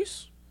your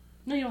face?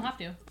 No, you don't have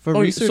to. For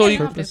Oh, research so you-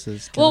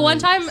 purposes. can Well, I one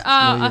time, know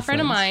a your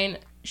friend of friends? mine,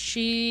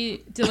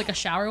 she did like a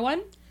shower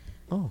one.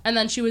 Oh. And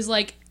then she was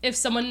like, if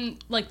someone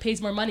like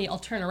pays more money, I'll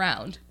turn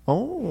around.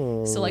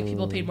 Oh. So like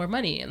people paid more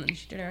money, and then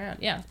she turned around.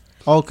 Yeah.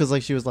 Oh, because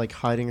like she was like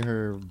hiding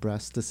her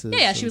breastises.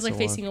 Yeah, she was and like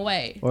so on. facing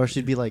away. Or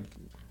she'd be like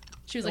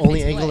She was like only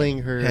facing away. angling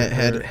her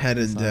Head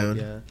and side, down.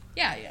 Yeah.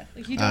 Yeah, yeah.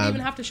 Like you don't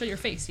even have to show your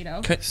face, you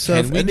know. So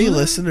Can if we any do that?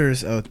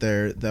 listeners out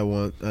there that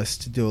want us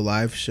to do a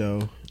live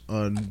show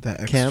on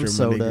that extra Cam money,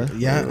 soda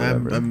yeah, or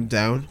whatever. I'm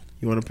down.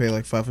 You want to pay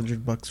like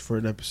 $500 for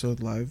an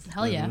episode live?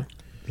 Hell I don't yeah. know.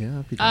 Yeah,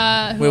 I'd be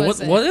down. Who Wait,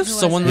 was it? what if Who was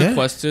someone it? Yeah.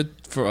 requested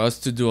for us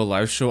to do a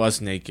live show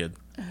us naked?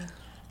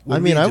 Would I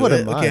mean, we I do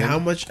wouldn't it? mind. Okay,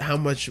 how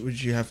much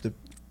would you have to?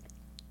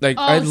 Like,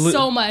 Oh,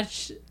 so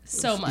much.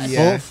 So much.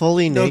 Yeah.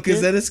 Fully No, naked.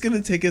 because then it's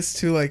gonna take us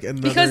to like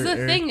another. Because the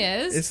area. thing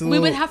It's is, a we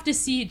would little- have to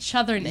see each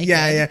other naked.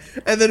 Yeah,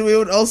 and then we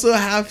would also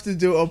have to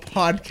do a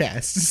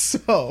podcast.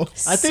 So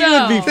I think it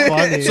would be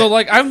funny. So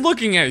like, I'm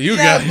looking at you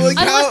Yeah, guys. but, like,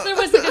 Unless how- there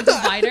was like a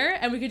divider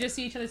and we could just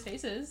see each other's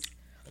faces.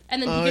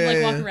 And then he Oh, could like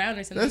yeah, walk yeah. around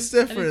or something. That's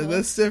That'd be different. cool.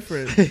 That's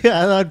different.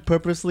 Yeah, and I'd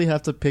purposely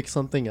have to pick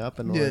something up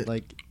and Yeah.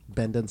 like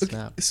bend and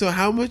snap. So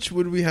how much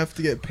would we have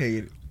to get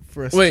paid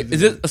for us? Wait, to is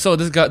do it so?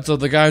 This guy, so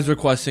the guy's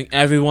requesting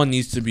everyone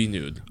needs to be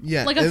nude.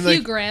 Yeah, Like a and,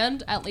 few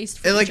grand at least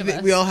for and each like of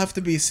us. we all have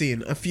to be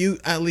seen.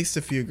 At least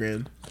a few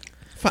grand.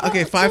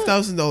 Okay,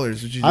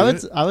 $5,000. Would you do I it?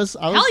 was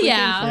Hell thinking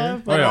yeah.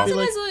 five, but Oh, yeah. I'd be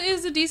like, It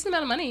was a decent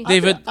amount of money.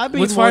 David, I'd be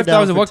with more down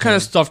 5,000, for what kind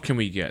of 10. stuff can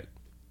we get?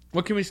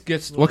 What can we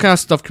get? What kind of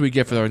stuff can we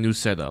get for our new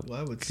setup? Well,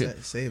 I would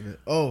save it.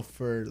 Oh,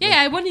 for Yeah,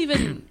 I wouldn't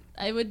even.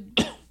 I would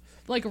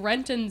like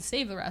rent and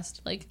save the rest.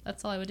 Like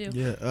that's all I would do.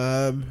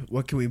 yeah.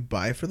 What can we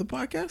buy for the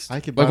podcast? I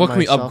could Like, buy what can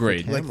we myself a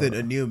upgrade? Like camera.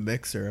 a new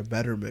mixer, a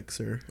better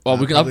mixer. Oh,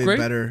 we can probably upgrade?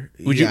 Better.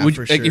 Would yeah, you? Would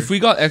for like, sure. if we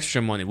got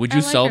extra money, would I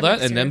you like sell our that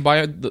and mixer. then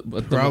buy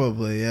the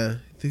Probably, yeah.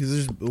 Because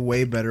there's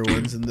way better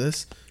ones than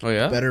this. Oh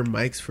yeah. Better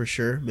mics for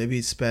sure.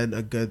 Maybe spend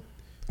a good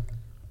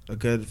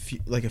a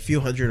few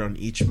hundred on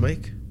each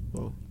mic.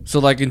 Oh, So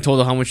like in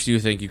total, how much do you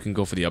think you can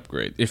go for the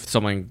upgrade? If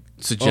someone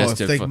if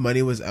suggested, like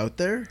money was out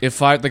there.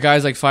 the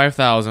guy's like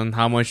 5,000,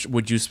 how much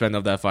would you spend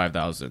of that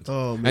 5,000?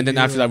 Oh, And then maybe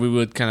after like, that, we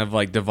would kind of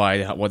like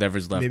divide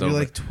whatever's left maybe over.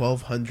 like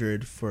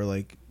 1,200 for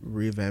like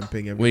revamping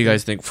everything. What do you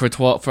guys think? For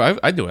 12,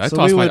 I do it. I So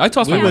toss we my, would- I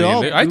toss we my would money in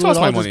all- there. I we toss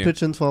would my all money. just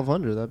pitch in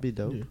 1,200. That'd be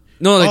dope.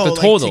 No, like oh,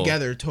 the total.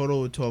 together, total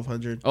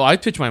 1,200. Oh,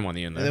 I'd pitch my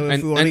money in there, And then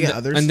if we wanna get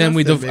other and then stuff,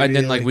 we then and maybe,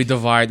 then like we like-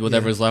 divide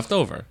whatever's left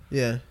over.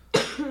 Yeah.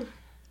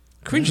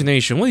 Cringe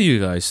Nation, what do you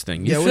guys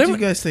think? Yeah, If what do ever- you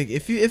guys think?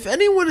 If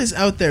anyone is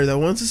out there that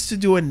wants us to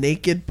do a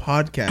naked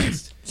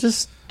podcast,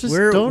 Just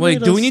We're- donate Wait,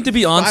 do we us- need to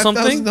be on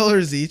something?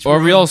 $5,000 each. Or are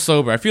we we're all on-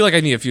 sober? I feel like I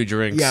need a few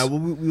drinks. Yeah, well,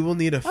 we will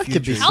need a few. could be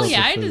drinks. Hell Social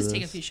yeah, I for just this.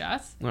 take a few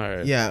shots. All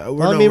right. Yeah,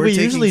 Well, I mean, we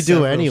usually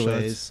do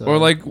anyways. So. Or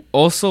like,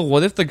 also,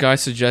 what if the guy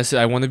suggested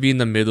I want to be in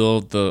the middle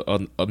of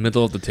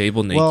the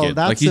table naked? well,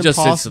 that's like he just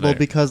sits impossible there.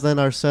 because then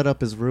our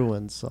setup is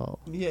ruined. So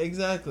Yeah,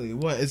 exactly.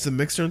 What is the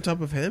mixer on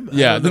top of him? I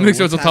Yeah, don't the know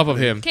mixer's on what's top of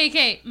happening. him.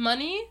 Okay,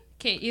 money.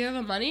 Okay, either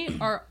the money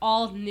or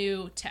all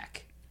new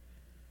tech.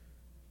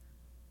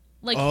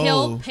 Like Oh.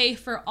 he'll pay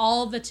for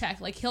all the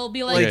tech. Like he'll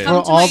be like, Like,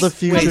 come, for to all my, the come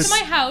future- to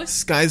my house.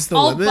 Sky's the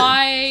I'll limit.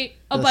 buy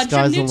a The bunch of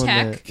sky's new the tech.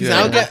 limit. Because Yeah.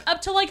 I'll get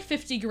Up to like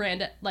 50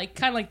 grand, like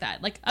kind of like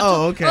that, like up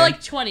Oh, to, okay. or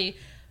like 20.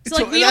 So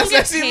like So we don't get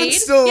that's even paid.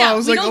 still- yeah, I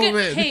was we like, don't oh, get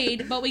man.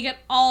 paid, but we get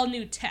all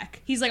new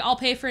tech. He's like, I'll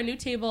pay for a new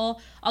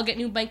table, I'll get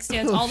new mic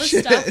stands, Oh, all this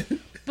shit. stuff.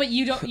 But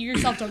you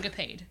yourself don't get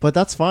paid. but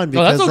that's fine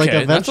No, that's because like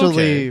okay, that's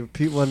eventually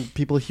when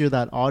people hear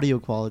that audio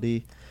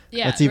quality,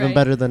 Yeah, it's even right.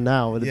 better than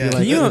now. It'd Yeah, be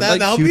like you- a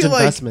that'll huge be like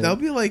investment. that'll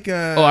be like. You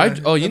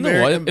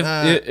know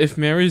what? If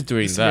Mary's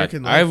doing This that,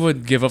 American I Life.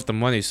 would give up the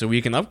money so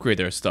we can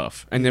upgrade our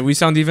stuff, and then we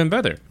sound even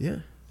better. yeah,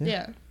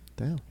 Yeah.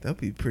 Damn. that'd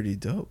be pretty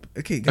dope.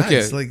 Okay, guys,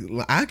 Okay.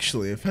 like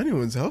actually, if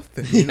anyone's out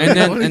there, you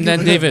know, And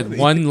then David,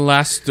 one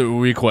last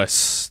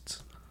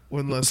request.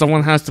 one last.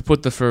 Someone has to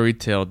put the furry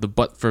tail, the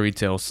butt furry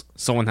tails.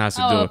 Someone has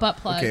to do Oh, a it. butt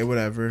plug. Okay,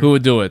 whatever. Who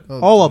would do it?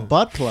 Oh, a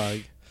butt plug.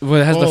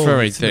 Well, it has the Oh,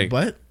 furry it's the thing.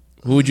 butt?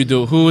 Who would you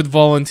do? Who would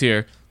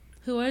volunteer?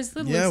 Who is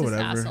the Yeah, loosest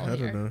whatever. asshole I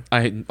here?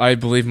 don't know. I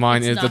believe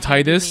mine It's is not the gonna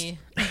be tightest. me.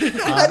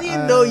 How do you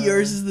know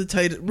yours is the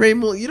tightest?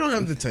 Raymond, you don't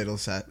have the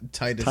tightest.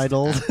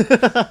 Title.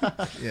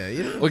 Yeah,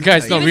 you don't. have Well, the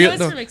guys, no, tightest. Even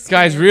though it's from experience,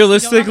 guys. you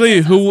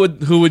Realistically, don't have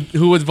to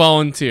who would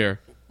volunteer?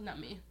 Not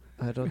me.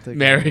 I don't think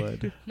Mary. I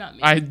would. Not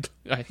me.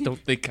 I don't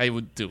think I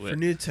would do For it.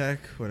 new tech,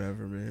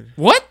 whatever, man.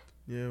 What?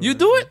 Yeah, You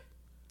do whatever.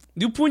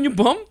 it? You put in your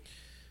bum?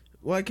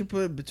 Well, I can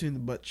put it between the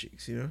butt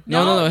cheeks, you know.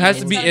 No. It has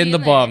to it's be gotta in the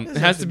there. bum. It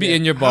has to be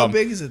in your How bum.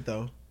 big is it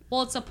though?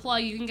 Well, it's a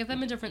plug. You can get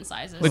them in different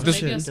sizes. Like so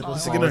this- maybe a Is smaller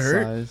it one. gonna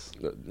hurt? Size.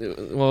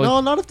 Well, No,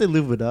 not if they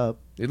live it up.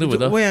 you live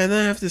with us. Wait, and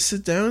then I have to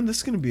sit down.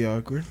 That's gonna be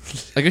awkward.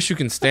 I guess you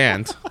can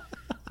stand.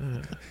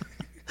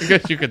 I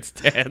guess you could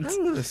I stand.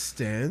 don't want to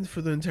stand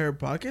for the entire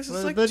podcast. It's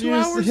Well, like then 2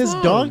 hours his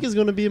long. dog is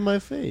going to be in my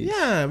face.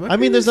 Yeah, I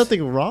mean, there's penis-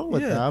 nothing wrong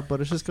with Yeah. that, but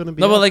it's just going to be.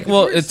 No, but out like, there.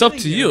 well, we're it's up to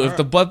sitting you. here,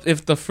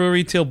 If the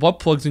furry tail butt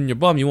plugs in your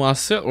bum, you want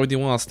to sit or do you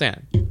want to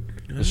stand?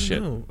 I don't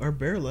shit. know. Our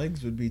bare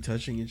legs would be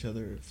touching each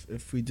other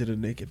if we did a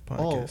naked oh,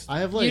 podcast. I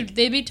have You'd, like.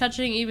 they'd be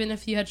touching even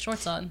if you had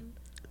shorts on.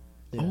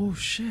 Yeah. Oh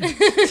shit!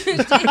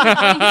 I'm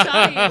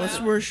telling you. Let's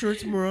wear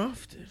shorts more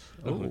often.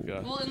 Oh my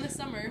god. Well, in the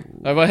summer.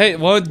 But hey,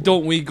 why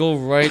don't we go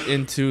right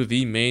into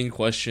the main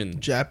question?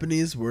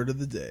 Japanese word of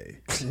the day.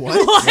 What?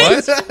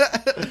 What?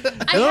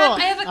 I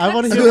have a I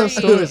want to cut hear those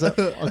story. stories.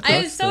 A I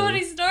have cut so story.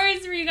 many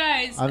stories for you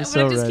guys. I'm but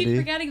so I just keep ready.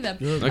 forgetting them.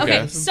 Okay. Okay,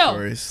 Some so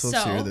stories.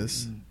 Let's hear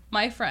this.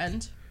 my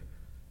friend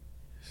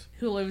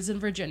who lives in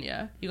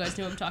Virginia, you guys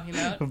know what I'm talking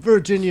about.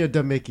 Virginia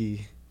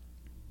DeMickey.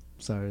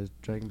 Sorry,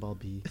 Dragon Ball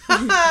B.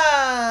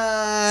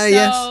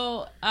 yes.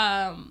 So,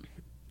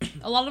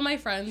 a lot of my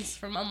friends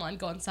from online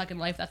go on Second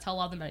Life. That's how a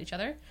lot of them met each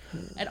other.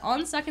 And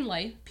on Second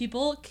Life,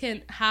 people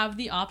can have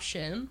the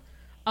option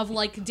of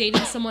like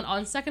dating someone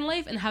on Second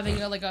Life and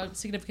having a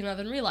significant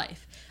other in real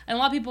life. And a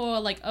lot of people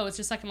are like, oh, it's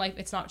just Second Life,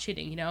 it's not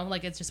cheating, you know?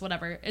 Like, it's just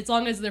whatever. As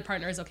long as their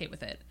partner is okay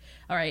with it.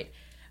 All right.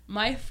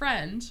 My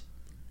friend,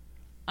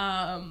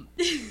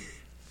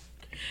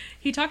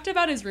 he talked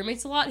about his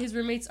roommates a lot. His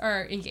roommates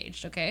are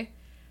engaged, okay?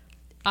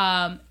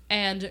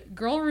 And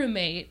girl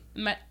roommate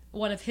met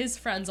one of his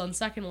friends on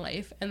Second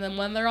Life, and then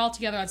when they're all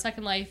together on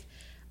Second Life,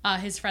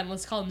 his friend,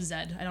 let's call him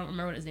Zed. I don't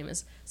remember what his name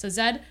is. So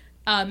Zed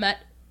met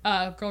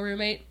girl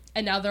roommate,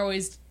 and now they're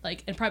always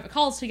like in private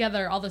calls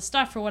together, all this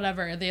stuff or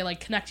whatever. They like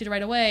connected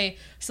right away.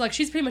 So like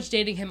she's pretty much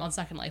dating him on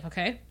Second Life,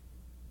 okay?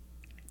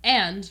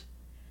 And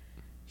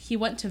he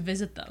went to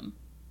visit them.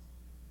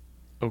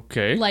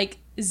 Okay. Like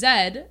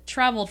Zed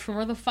traveled from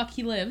where the fuck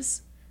he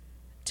lives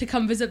to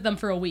come visit them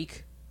for a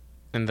week.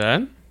 And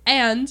then?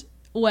 And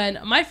when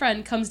my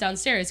friend comes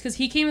downstairs, because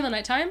he came in the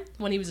nighttime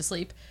when he was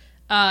asleep,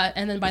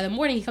 and then by the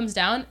morning he comes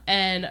down,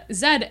 and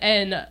Zed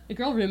and a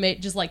girl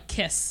roommate just like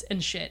kiss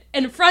and shit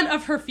in front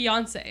of her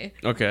fiance.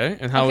 Okay.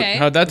 And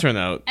how'd that turn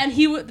out? And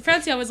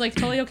Francia was like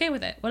totally okay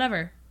with it.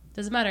 Whatever,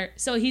 doesn't matter.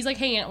 So he's like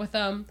hanging out with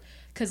them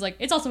because like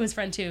it's also his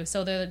friend too.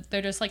 So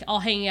they're just like all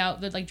hanging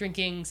out. They're like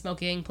drinking,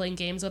 smoking, playing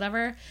games,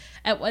 whatever.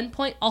 At one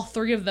point, all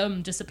three of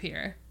them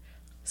disappear.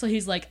 So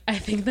he's like, I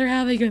think they're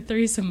having a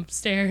threesome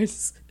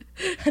upstairs.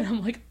 And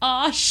I'm like,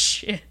 aw,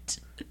 shit.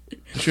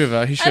 He should.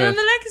 And then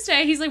the next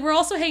day, he's like, we're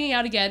also hanging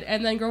out again.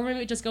 And then girl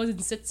roommate just goes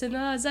and sits in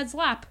Zed's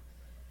lap.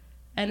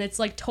 And it's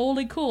like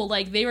totally cool.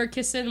 Like they were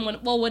kissing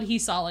when he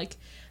saw like,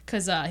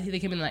 because they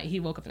came in the night, he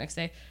woke up the next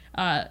day.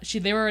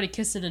 They were already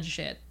kissing and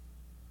shit.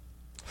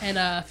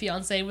 And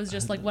fiance was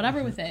just like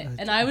whatever with it.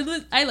 And I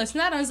listened to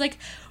that and I was like,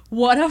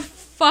 what a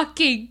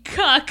fucking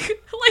cuck.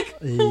 Like,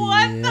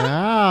 what the fuck?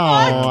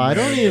 I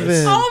don't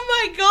even...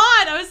 Oh my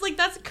god. I was like,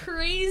 that's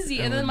crazy.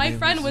 And then my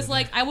friend was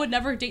like, I would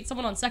never date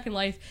someone on Second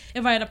Life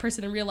if I had a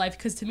person in real life,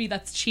 because to me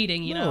that's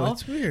cheating, you know?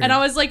 It's weird. And I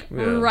was like,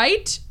 Yeah.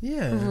 right?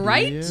 Yeah.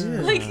 Right?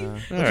 Yeah. Like,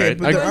 Okay, Alright,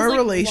 but there I are was like,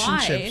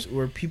 relationships why?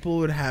 where people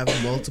would have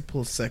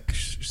multiple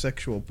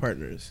sexual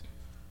partners.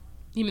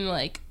 you mean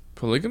like,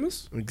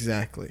 Polygamous?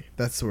 Exactly.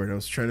 That's the word. I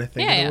was trying to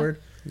think Yeah, of yeah. the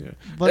word. Yeah.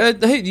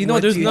 But- Hey, you know,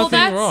 What there's do you- nothing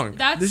that's, wrong.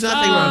 That's, There's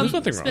nothing wrong. There's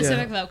nothing wrong.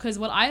 Specific Yeah. though, because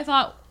what I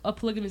thought a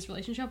polygamous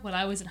relationship when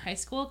I was in high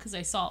school, because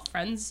I saw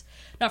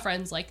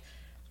like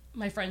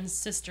my friend's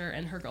sister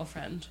and her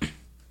girlfriend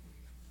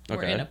were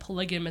Okay. in a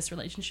polygamous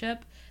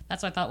relationship.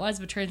 That's what I thought was,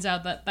 but turns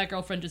out that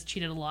girlfriend just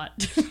cheated a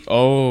lot.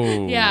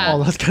 Oh. Yeah.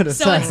 Oh, that's kind of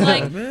So sad. it's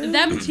like man.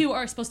 them two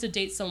are supposed to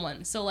date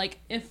someone. So like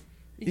if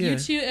Yeah. you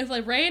two, if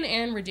like Ray and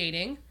Aaron were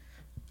dating,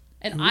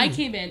 and I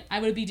came in, I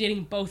would be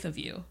dating both of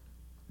you.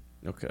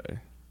 Okay.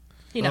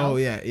 You know. Oh,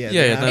 yeah. Yeah, they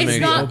yeah, have that to It's makes be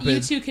not open. you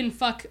two can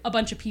fuck a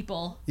bunch of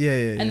people Yeah,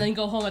 yeah, yeah. and then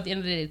go home at the end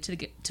of the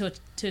day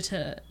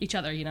to each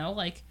other, you know?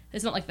 Like,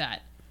 it's not like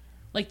that.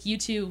 Like, you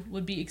two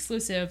would be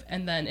exclusive,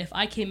 and then if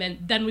I came in,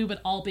 then we would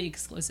all be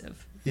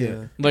exclusive.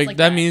 Yeah. Like, like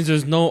that that. means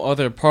there's no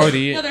other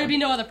party No, there would be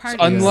no other party.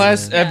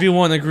 unless Yeah.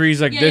 everyone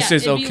agrees like Yeah, this yeah,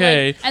 is it'd be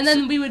okay. like- and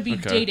then we would be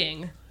Okay.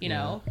 dating, you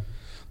know?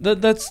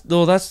 That's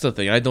the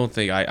thing. I don't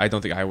think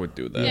I would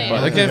do that. Yeah,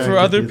 But yeah. again, I for could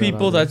other do that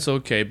people, either. that's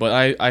okay.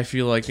 But I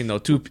feel like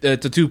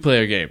it's a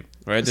 2-player game,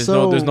 right? There's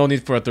So- no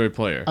need for a third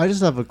player. I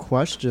just have a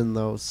question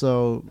though.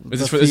 So Is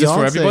the this for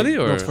fiancé- everybody,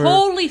 or- no, for-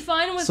 Totally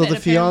fine with So it, the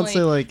apparently.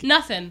 fiancé, like-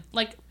 Nothing.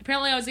 Like,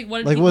 apparently I was like,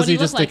 what like did was he he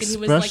look just like? And he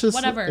was like,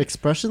 whatever.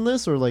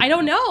 expressionless or like I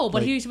don't know,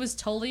 but like- he was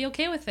totally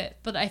okay with it.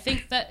 But I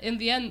think that in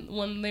the end,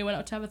 when they went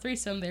out to have a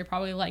threesome, they were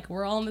probably like,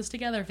 we're all in this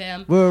together,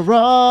 fam. We're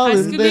all High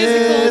in School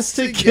this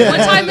Musical. together.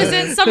 What time is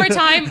it?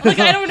 Summertime? Like,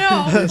 I don't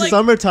know. Like,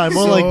 Summertime,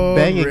 more like So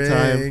banging ring.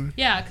 time.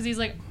 yeah, because he's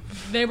like,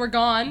 they were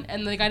gone,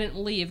 and the guy didn't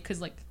leave, because,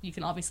 like, you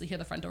can obviously hear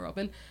the front door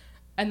open.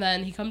 And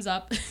then he comes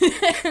up,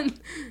 and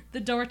the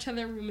door to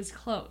their room is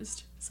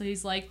closed. So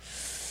he's like,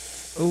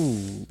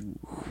 Ooh.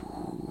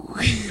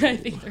 I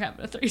think they're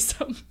having a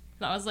threesome.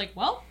 And I was like,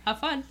 well, have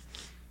fun.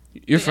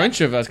 Your friend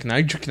should have asked, can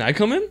I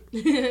come in?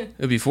 It'd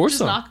be Just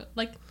foursome. knock,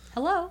 like,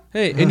 hello.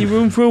 Hey, any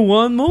room for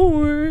one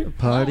more?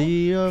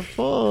 Party of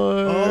four.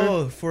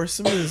 Oh,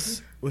 foursome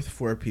is with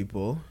 4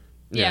 people.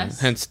 Yeah, Yes.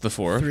 hence the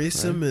 4.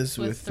 Threesome is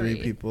With with 3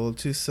 3. people.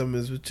 Twosome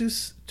is with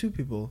two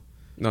people.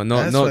 No, no,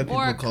 That's no. why people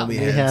Or call me We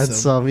couple. had handsome.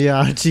 some,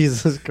 yeah.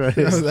 Jesus Christ.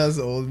 That's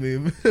an old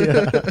meme.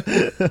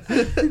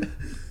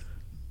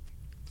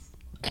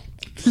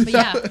 But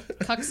yeah,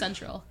 cuck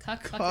central.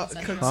 Cuck fucking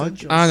central.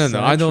 Central. I don't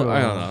know. I don't Central.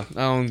 know.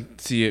 I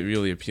don't see it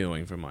really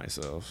appealing for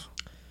myself.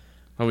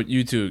 How about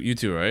you two? You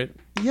two, right?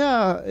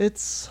 Yeah,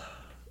 it's.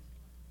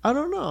 I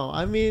don't know.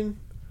 I mean,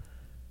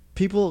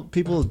 people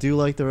do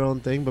like their own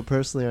thing, but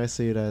personally, I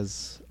see it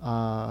as.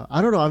 I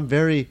don't know. I'm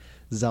very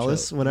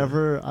zealous Chill.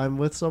 whenever I'm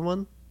with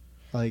someone.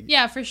 Like,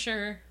 Yeah, for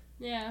sure.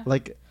 Yeah.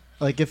 like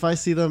if I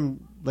see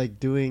them like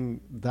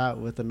doing that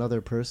with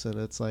another person,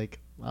 it's like,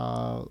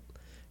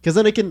 Because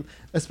then it can,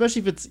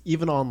 especially if it's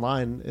even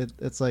online,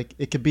 it's like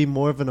it could be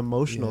more of an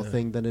emotional Yeah.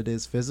 thing than it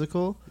is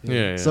physical.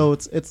 Yeah. So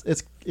it's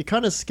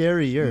kind of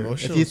scarier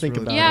Emotional if you is think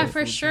really about Yeah, it.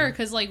 for sure.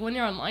 Because like when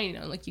you're online, you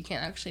know, like you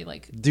can't actually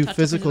like Do touch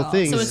physical it at all.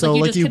 things, So it's so, like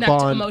you like, just you connect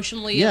bond.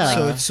 emotionally. Yeah. And,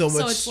 So like, it's so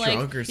much it's like,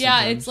 stronger. yeah,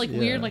 sometimes. it's like Yeah.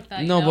 weird like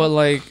that. No, you know? but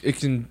like it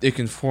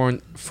can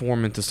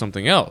form into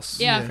something else.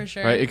 yeah, Yeah. for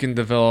sure. Right. It can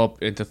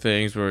develop into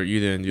things where you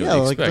didn't really Yeah,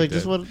 like expect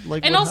just it. what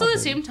like. And what also at the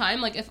happened. same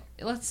time, like if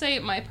let's say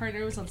my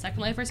partner was on Second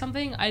Life or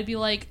something, I'd be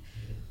like,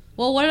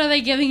 well, what are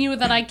they giving you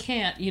that I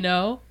can't? You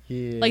know,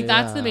 like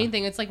that's the Yeah. main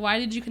thing. It's like, why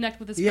did you connect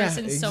with this Yeah,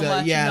 person so exact-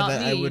 much, yeah, and not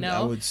that me? I You would, know,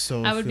 I would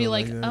so. I would be feel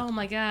like, that. oh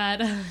my god.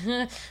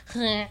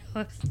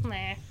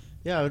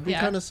 Yeah, it would be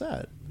Yeah. kind of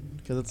sad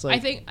because it's like I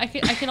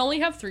think I can only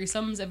have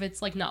threesomes if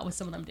it's like not with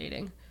someone I'm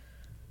dating.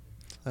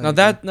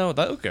 That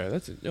okay,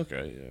 that's it.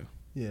 Okay, yeah.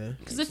 Yeah.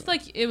 Because if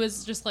like it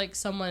was just like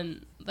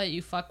someone that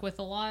you fuck with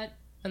a lot,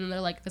 and then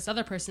they're like this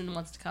other person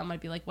wants to come,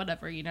 I'd be like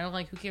whatever, you know,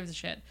 like who gives a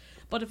shit.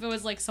 But if it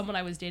was like someone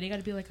I was dating,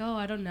 I'd be like, oh,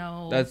 I don't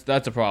know.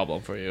 That's a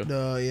problem for you.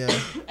 No, yeah.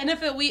 And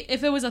if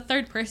it was a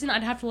third person,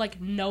 I'd have to like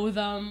know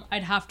them.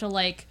 I'd have to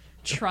like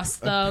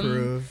trust them,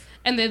 Approve.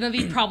 and then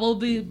they'd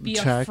probably be a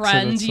Checks and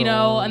friend, it's you know.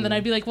 all- And then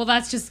I'd be like, well,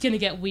 that's just gonna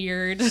get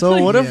weird.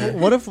 So what Yeah. if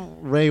what if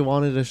Ray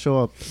wanted to show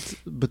up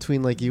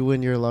between like you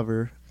and your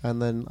lover,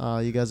 and then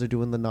you guys are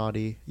doing the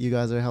naughty. You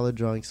guys are hella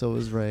drunk. So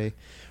is Ray.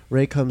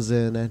 Ray comes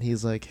in and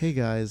he's like, "Hey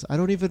guys, I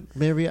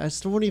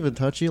still won't even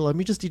touch you. Let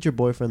me just eat your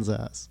boyfriend's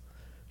ass."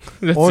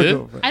 That's Or it.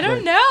 girlfriend. I don't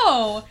Like,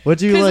 know. What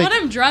do you Because like?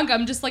 when I'm drunk,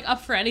 I'm just like up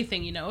for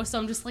anything, you know. So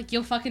I'm just like,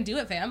 you'll fucking do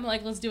it, fam.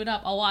 Like, let's do it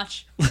up. I'll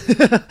watch.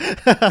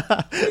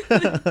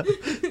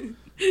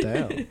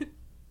 Damn.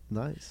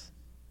 Nice.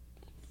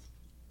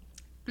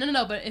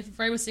 No. But if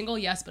Ray was single,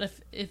 yes. But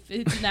if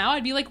it's now,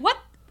 I'd be like, what?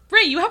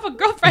 Ray, you have a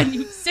girlfriend,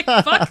 you sick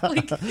fuck.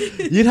 Like,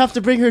 You'd have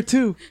to bring her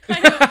too. I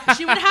know,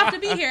 she would have to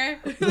be here.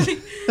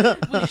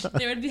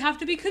 There would have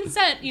to be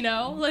consent, you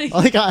know. Like,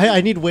 Like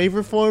I need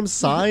waiver forms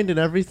signed and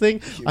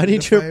everything. I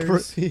need your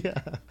Humidifiers.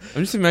 yeah.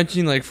 I'm just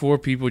imagining like 4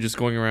 people just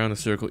going around in a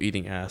circle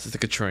eating ass. It's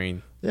like a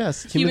train.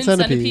 Yes, Human human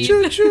centipede.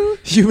 centipede.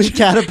 Human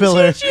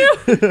caterpillar.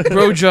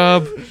 Bro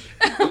job.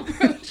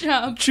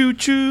 job. Choo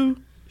choo.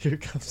 Here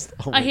comes.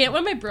 Oh I my hate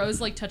when my bros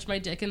like touch my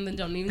dick and then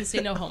don't even say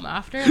no home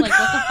after. Like,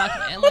 what the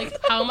fuck, man? Like,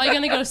 how am I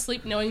gonna go to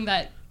sleep knowing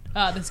that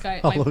this guy,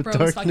 my Hello, bro's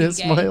fucking darkness,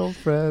 gay? my old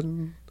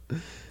friend.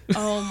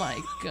 Oh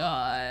my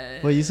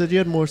god. Well, you said you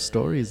had more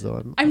stories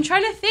though. I'm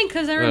trying to think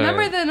because I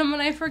remember Right. them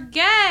and I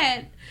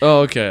forget. Oh,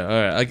 okay. All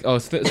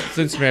right.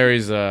 Since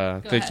Mary's thinking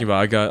ahead.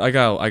 about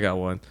it, I got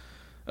one.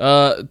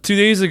 2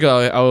 days ago,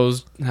 I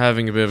was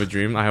having a bit of a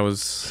dream. I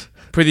was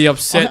pretty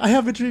upset. I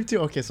have a dream too.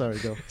 Okay, sorry,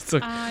 go. It's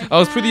like, I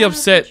was pretty have a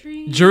upset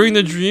dream. during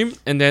the dream,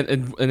 and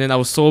then I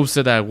was so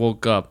upset that I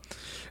woke up.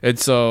 And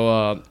so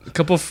a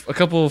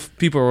couple of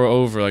people were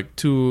over, like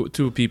two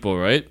people,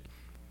 right?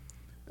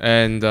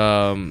 And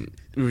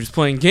we were just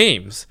playing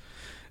games.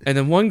 And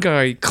then one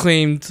guy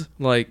claimed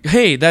like,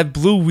 "Hey, that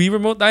blue Wii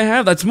remote that I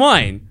have, that's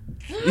mine."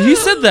 He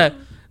said that.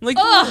 I'm like,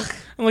 Ugh.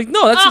 I'm like,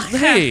 no, that's Ugh.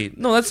 hey,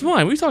 no, that's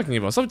mine. What are you talking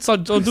about? Don't do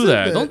said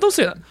that. that? Don't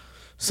say that.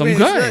 Some Wait,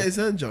 guy. Is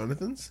that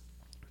Jonathan's?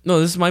 No,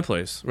 this is my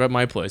place. We're at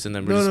my place, and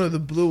then we're No, the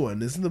blue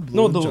one. Isn't the blue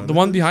no, one the one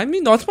Jonathan's? behind me.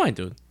 No, it's mine,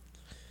 dude.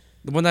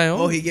 The one I own.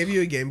 Oh, he gave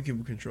you a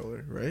GameCube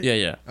controller, right?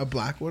 Yeah. A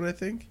black one, I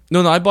think.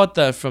 No, I bought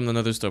that from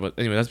another store, but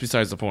anyway, that's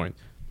besides the point.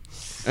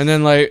 And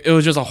then like it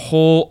was just a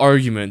whole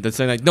argument that's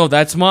saying like, no,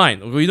 that's mine.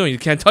 What are you doing? You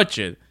can't touch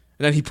it.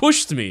 And then he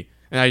pushed me,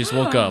 and I just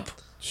woke up.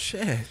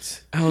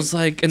 Shit. I was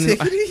like, and Take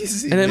then, it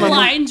easy. and then my man.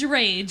 mom- Blind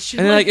rage.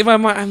 and then like in my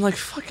mind, I'm like,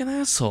 fucking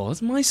asshole.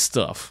 It's my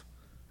stuff.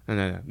 And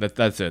then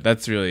that's it.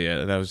 That's really it.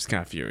 And I was just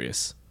kind of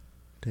furious.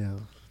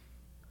 Damn.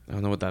 I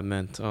don't know what that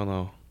meant. I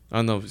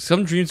don't know.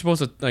 Some dreams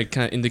supposed to like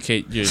kind of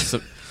indicate your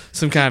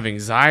some kind of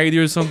anxiety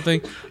or something.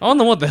 I don't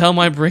know what the hell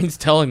my brain's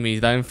telling me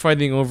that I'm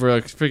fighting over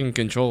a freaking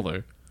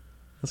controller.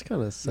 That's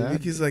kind of Maybe sad.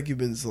 because like you've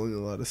been selling a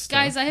lot of stuff.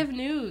 Guys, I have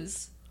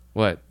news.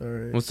 What? All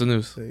right. What's the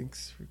news?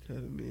 Thanks for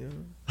cutting me out.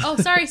 Oh,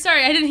 sorry,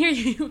 I didn't hear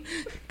you.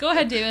 Go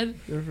ahead, David.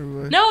 Never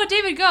mind. No,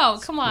 David, go.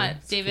 Come on,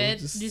 It's cool. David.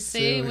 Just Just say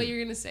say it. what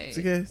you're gonna say. It's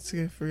okay. It's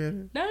okay. Forget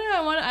it. No,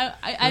 I want.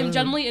 I'm No,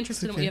 genuinely it's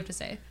interested in what okay. you have to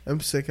say. I'm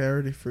sick. I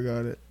already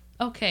forgot it.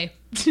 Okay.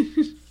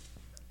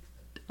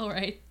 All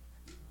right.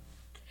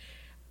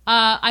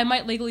 I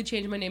might legally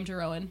change my name to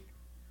Rowan.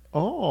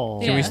 Oh.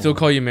 Can we Yeah. still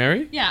call you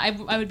Mary? Yeah,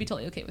 I would be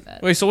totally okay with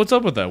that. Wait, so what's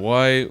up with that?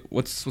 Why?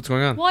 What's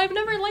going on? Well, I've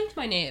never liked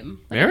my name.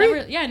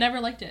 Mary? I never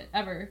liked it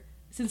ever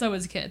since I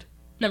was a kid.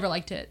 Never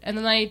liked it, and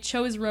then I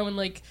chose Rowan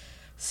like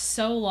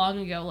so long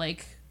ago,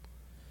 like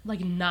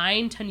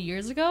 9-10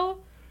 years ago,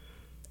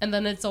 and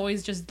then it's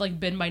always just like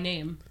been my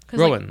name. Because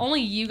Rowan. like,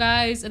 only you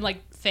guys and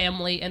like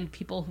family and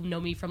people who know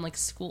me from like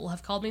school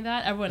have called me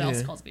that. Everyone else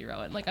Yeah. calls me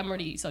Rowan. Like I'm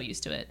already so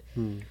used to it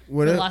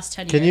What for the if- last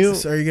 10 Can years. you-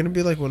 So are you gonna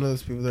be like one of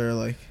those people that are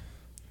like,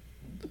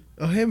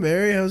 "Oh hey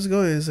Mary, how's it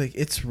going?" It's like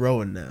it's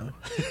Rowan now.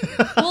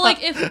 Well, like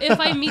if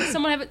I meet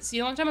someone I haven't seen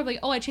in a long time, I'm like,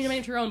 oh, I changed my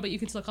name to Rowan, but you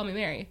can still call me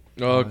Mary.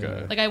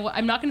 Okay. Like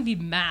I'm not gonna be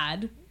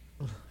mad.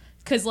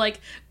 because like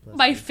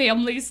my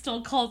family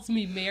still calls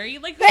me Mary.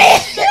 Like,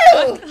 Bless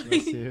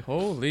you.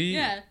 Holy.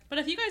 yeah. But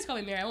if you guys call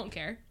me Mary, I won't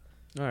care.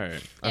 All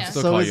right. I'll Yeah.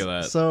 still call you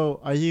that.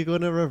 So, are you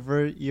going to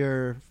revert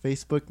your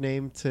Facebook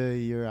name to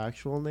your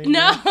actual name?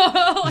 No,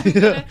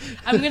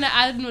 I'm gonna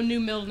add a new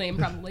middle name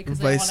probably because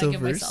I want to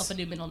give Vice-verse. myself a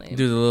new middle name.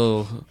 Do the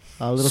little.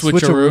 A little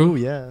Switcheroo?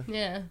 switcheroo, yeah.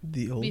 Yeah,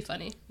 The be old.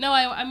 funny. No,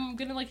 I'm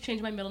gonna like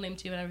change my middle name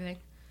too and everything.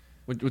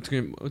 What's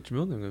your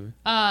middle name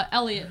gonna be?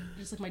 Elliot,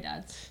 just like my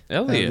dad's.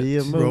 Elliot.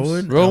 Elliot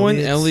Moose. Rowan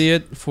Elliot's-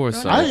 Elliot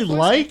Forsyth. I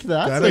like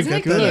that. Gotta That's Isn't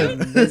it good.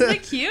 cute? Isn't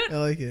it cute? I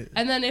like it.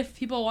 And then if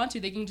people want to,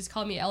 they can just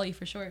call me Ellie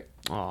for short.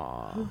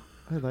 Aw.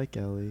 I like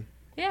Ellie.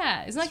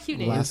 Yeah, isn't that a cute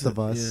name? Last of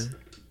Us.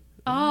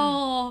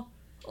 Oh,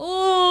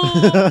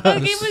 that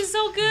game was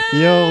so good.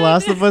 Yo,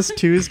 Last of Us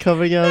 2 is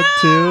coming out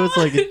too. It's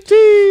like,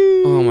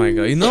 Oh my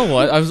god. You know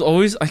what? I was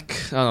always like,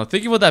 I don't know,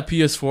 thinking about that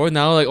PS4.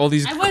 Now like all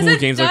these I cool wasn't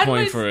games are done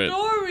playing my for it.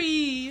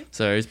 story.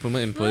 Sorry, just put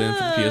my input in for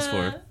the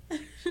PS4.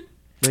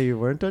 no, you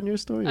weren't on your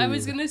story. I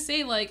was gonna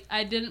say like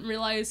I didn't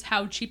realize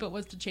how cheap it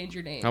was to change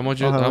your name. How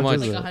much? Oh, how how much much?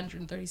 is Like it?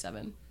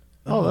 137.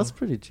 Oh, that's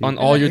pretty cheap. On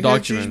all your I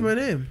gotta change my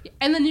documents. name.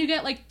 And then you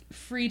get like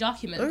free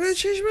documents. I'm gonna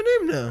change my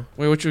name now.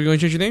 Wait, what you going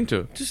to change your name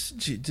to? Just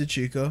to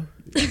Chico.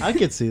 I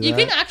could see that. You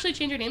can actually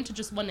change your name to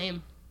just one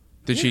name.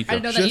 The I Chico.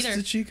 didn't know that Just either.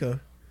 to Chico.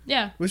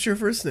 Yeah. What's your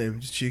first name?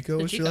 Just Chico.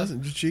 What's your DeChico. last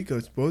name? Just Chico.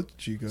 It's both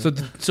Chico.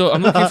 So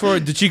I'm looking for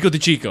the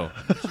Chico.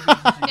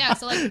 Yeah,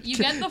 so like you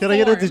get the Can I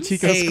get a forms.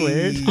 Chico Hey.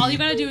 squared? All you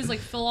gotta do is like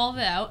fill all of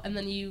it out, and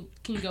then you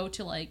can go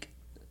to like,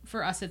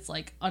 for us it's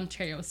like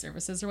Ontario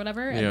Services or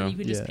whatever, and Yeah. then you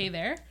can just Yeah. pay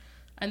there,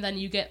 and then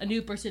you get a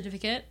new birth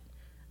certificate,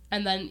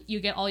 and then you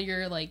get all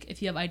your like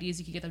if you have IDs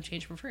you can get them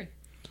changed for free.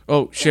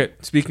 Oh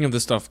shit! Speaking of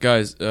this stuff,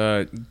 guys,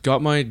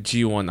 got my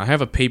G1. I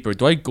have a paper.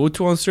 Do I go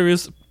to on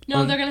serious?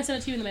 No, they're gonna send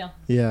it to you in the mail.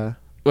 Yeah.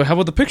 Wait, how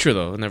about the picture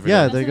though and everything?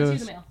 Yeah, That's there what it's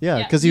goes. in the mail. Yeah,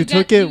 Yeah, because you you get-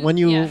 took it you- when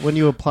you yeah. when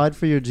you applied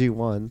for your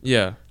G1.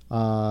 Yeah.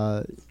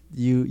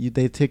 You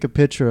they take a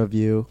picture of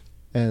you,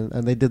 and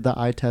they did the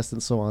eye test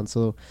and so on.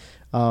 So,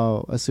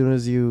 as soon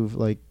as you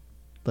like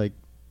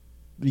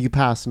you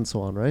passed and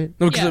so on, right?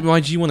 No, because Yeah. my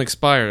G1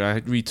 expired. I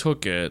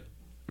retook it,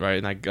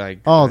 right? And I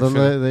Oh, I then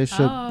fin- they should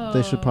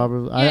Oh.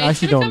 probably. Yeah, I it's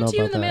actually gonna don't come know to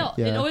you in about the that. mail.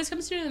 Yeah. It always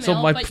comes to you in the So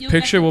mail. my but you'll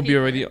picture get will the be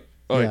paper. already.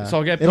 Oh, Yeah. so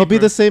I'll get. It'll be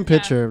paper. the same Yeah.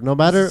 picture, no This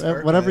matter is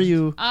archived. whatever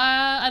you.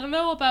 I don't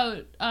know about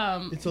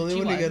it's only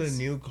when you get a G1s.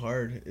 new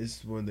card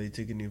is when they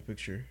take a new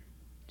picture.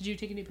 Did you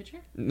take a new picture?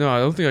 No, I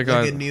don't think I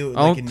got. Like a new-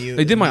 I don't- like a new-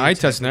 they did my new eye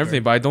type test and of everything,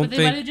 card. but I don't But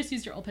they might think. have just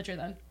used your old picture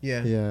then.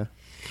 Yeah. Yeah.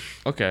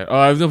 Okay.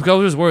 I was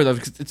just worried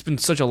because it's been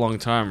such a long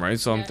time, right?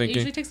 So I'm Yeah, it thinking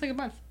usually takes like a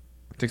month.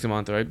 it takes a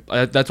month, right?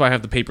 That's why I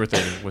have the paper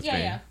thing with Yeah, me.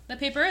 yeah. The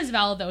paper is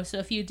valid though, so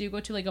if you do go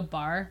to like a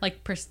bar,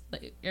 like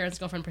Aaron's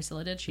girlfriend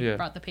Priscilla did, she Yeah.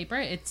 brought the paper.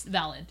 It's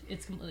valid.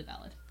 It's completely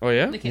valid. Oh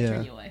yeah. They can't turn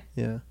Yeah. you away,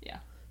 Yeah.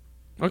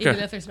 Okay.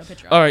 even if there's no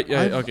picture. All right.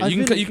 Yeah. I've- Okay. I've You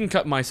can been- you can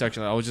cut my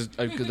section. I was just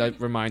because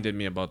that reminded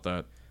me about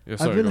that. Yeah, I've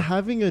sorry, been go.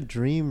 having a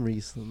dream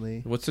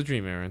recently, What's the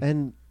dream, Aaron?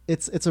 and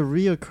it's a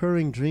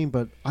reoccurring dream,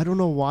 but I don't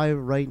know why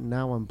right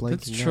now I'm blanking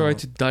Let's try out.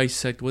 to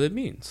dissect what it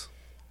means.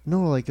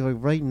 No, like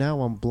right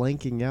now I'm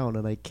blanking out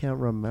and I can't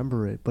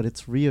remember it, but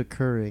it's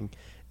reoccurring,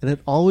 and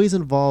it always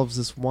involves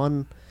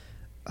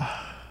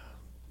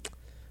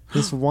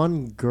this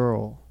one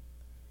girl.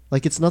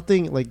 Like it's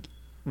nothing like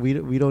we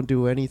don't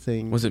do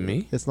anything. Was it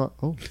me? It's not.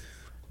 Oh,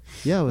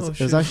 yeah, it was, Oh, it was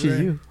shit, actually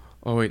Ray. you.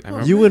 Oh wait, I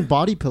remember. You in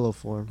body pillow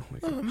form.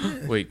 Oh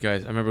man. Wait,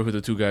 guys, I remember who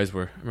the two guys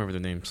were. I remember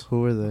their names.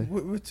 Who were they?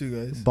 What two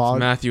guys? It's Bod.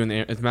 Matthew and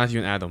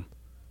Adam.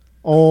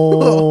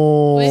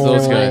 Oh, Wait,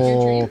 Those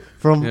guys.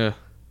 from Yeah,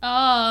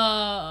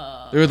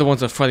 Oh. they were the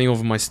ones that are fighting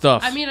over my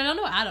stuff. I mean, I don't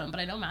know Adam, but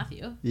I know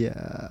Matthew.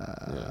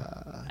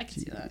 yeah. I can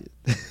see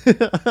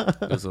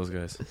that. It was those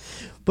guys.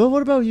 But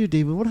what about you,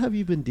 David? What have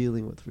you been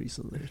dealing with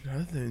recently?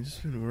 Nothing.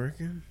 Just been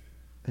working.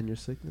 And your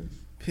sickness?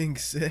 Being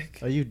sick.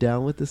 Are you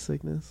down with the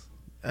sickness?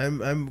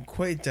 I'm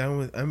quite down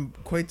with. I'm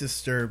quite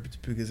disturbed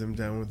because I'm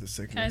down with the Guys,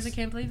 sickness. I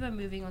can't believe I'm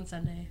moving on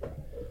Sunday.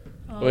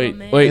 Oh, Wait,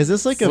 man. wait. Is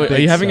this like a Wait, big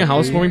are you having a Sunday?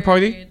 housewarming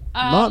party?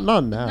 Um,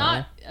 Not now.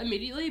 Not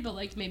immediately, but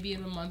like maybe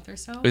in a month or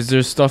so. Is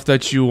there stuff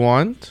that you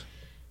want?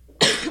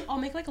 I'll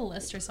make like a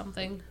list or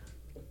something.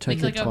 Check Make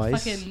it like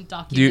twice. a fucking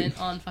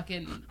document on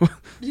fucking What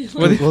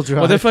Google if,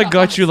 Drive. what if I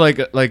got you like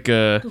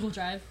a Google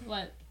Drive.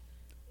 What?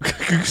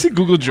 you say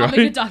Google I'll make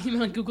a Drive?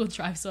 document on Google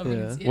Drive so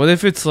everyone Yeah. can see it. What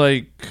if it's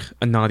like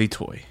a naughty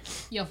toy?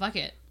 Yo, fuck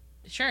it.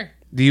 Sure.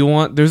 Do you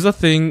want? There's a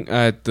thing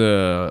at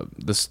the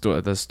store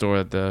at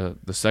the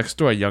sex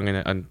store at Young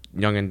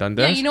and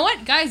Dundas. Yeah, you know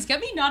what, guys, get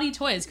me naughty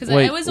toys because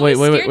Wait, I was wait, always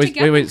wait, scared wait, to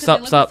get wait, them wait, 'cause stop,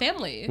 I live stop. with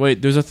family.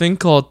 Wait, there's a thing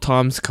called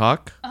Tom's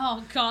cock.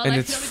 Oh god, And I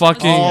it's feel like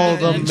fucking- Oh,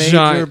 so the good. major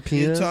Giant. You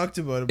penis. talked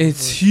about it.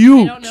 It's before. I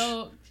huge. don't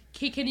know.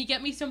 Can you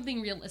get me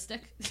something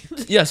realistic?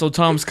 Yeah, so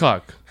Tom's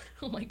cock.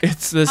 Oh my god.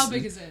 It's this. How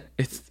big is it?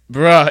 It's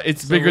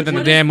it's So bigger what than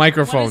the What damn is-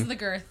 microphone. What is the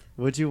girth?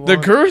 Would you want? The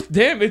girth,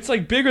 damn, it's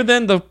like bigger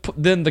than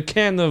the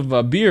can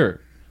of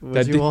beer. Would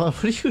that you di- want?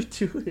 What are you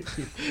doing?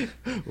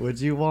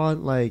 Would you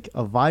want like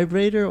a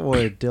vibrator or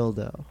a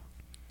dildo?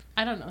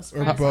 I don't know. Or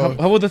Surprise. both.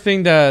 How about the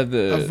thing that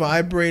A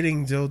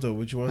vibrating dildo.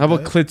 Would you want how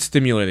about that? clit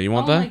stimulator? You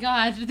want Oh my that?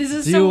 god, this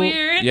is Do so you-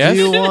 weird. Yes?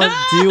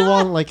 Do you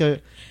want like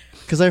a?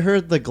 Because I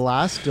heard the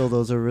glass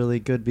dildos are really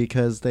good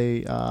because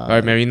they. All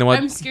right, Mary. You know what?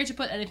 I'm scared to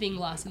put anything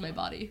glass in my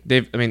body.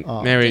 Dave. I mean,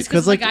 Oh. Mary. Just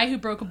because 'Cause, like- the guy who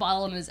broke a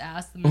bottle in his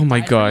ass. And Oh my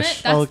died from gosh.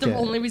 it, that's Okay. the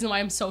only reason why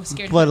I'm so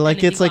scared. to But put like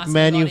anything it's like glass in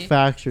my body.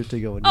 manufactured to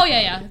go in. Oh your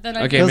yeah, body. yeah. Then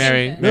I Okay, can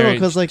Mary. do it. No, Mary.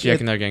 'cause, like, Jack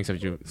it- and our gang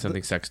said you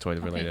something sex toy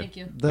Okay, related. thank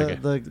you. The,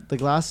 Okay. the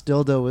glass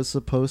dildo is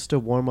supposed to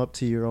warm up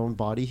to your own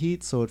body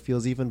heat, so it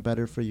feels even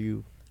better for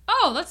you.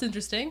 Oh, that's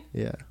interesting.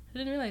 Yeah, I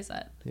didn't realize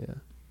that. yeah.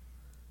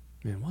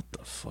 Man, what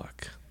the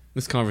fuck?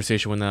 This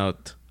conversation went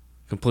out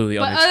completely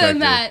But unexpected. other than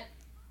that,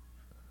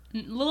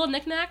 little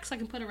knickknacks I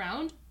can put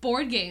around.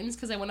 Board games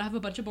because I want to have a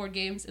bunch of board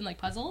games and like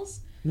puzzles.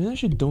 Man, I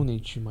should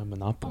donate you my Oh my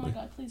Monopoly.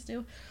 god, please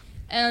do.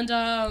 And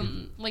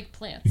like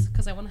plants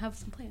because I want to have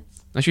some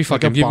plants. Actually, Like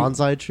fuck a him. Give me-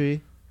 bonsai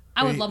tree.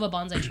 I Are would you- love a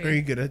bonsai Are you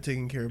tree. good at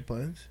taking care of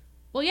plants?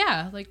 Well,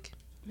 yeah, like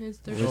there's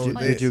Oh, Did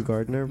plants. you do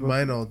gardener? bro?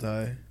 Mine all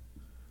die.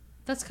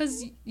 That's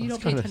because you That's don't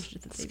pay kinda- attention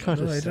to the it's thing.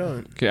 kinda- No, I sad.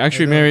 don't. Okay,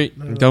 actually, I don't- Mary,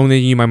 no, no.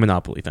 donating you my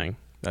Monopoly thing.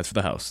 That's for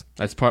the house.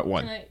 That's part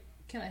one.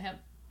 Can I have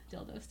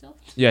dildo still?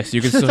 Yes,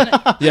 you can still. Can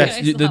I Yes,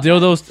 still the have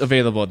dildo's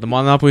available. The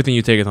Monopoly thing,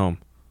 you take it home.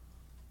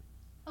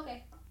 one?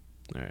 Okay,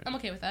 All right. I'm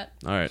okay with that.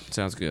 All right.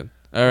 Sounds good.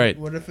 All right.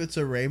 What if it's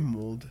a Ray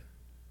mold?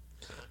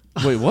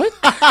 Wait, what?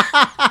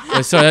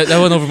 Yeah, sorry, that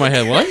went over my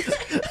head. What?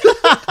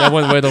 That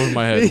went right over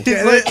my head.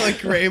 Get it?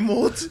 Like Ray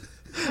mold?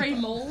 Gray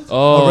mold.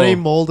 Oh. A ray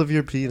mold of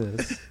your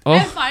penis. Oh.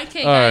 And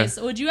 5K, all right. guys.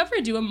 Would you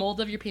ever do a mold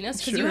of your penis?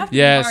 Because you Sure. have to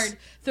Yes. be hard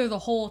through the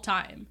whole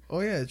time.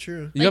 Oh yeah,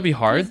 true. You gotta be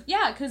hard. 'Cause-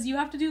 Yeah, because you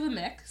have to do the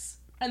mix,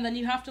 and then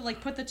you have to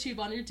like put the tube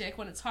on your dick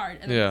when it's hard,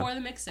 and Yeah. then pour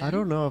the mix in. I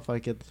don't know if I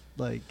could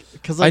like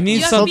because I need You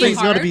have to something- be something's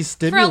got to hard be for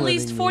stimulating. at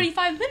least me.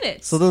 45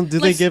 minutes. So then, do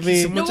Like, they give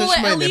me? Someone No,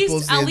 touch my at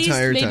nipples the least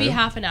entire maybe time.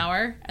 half an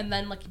hour, and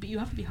then like but you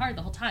have to be hard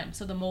the whole time,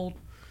 so the mold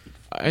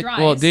dries.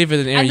 Well, David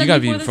and Aaron, And you then gotta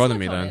be pour in the front of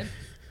me silicone then.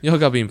 in. Y'all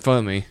gotta be in front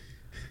of me.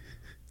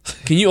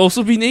 Can you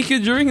also be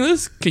naked during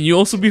this? Can you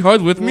also be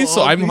hard with me We'll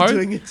so all I'm be hard?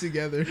 doing it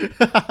together.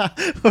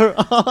 We're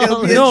all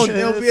It'll be, No.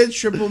 it'll be a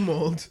triple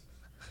mold.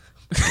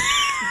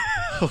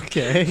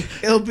 okay.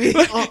 It'll be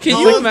all, Can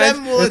all you of them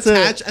imagine- will It's a-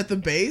 attach at the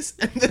base,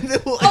 and then they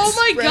will. Like, Oh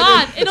my spread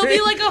god! it. It'll be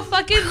like a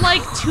fucking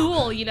like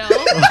tool, you know?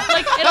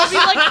 Like it'll be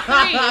like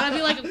free. It'll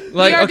be like,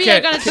 Like, BRB, okay. I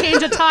gotta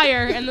change a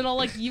tire, and then I'll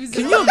like use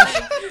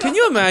it. Can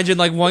you imagine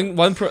like one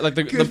like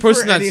the Good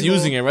person for that's any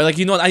using hole. it, right? Like,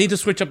 you know what? I need to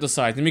switch up the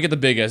size. Let me get the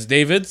biggest.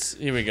 David's.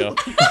 Here we go.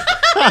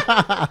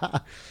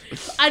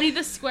 I need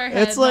the square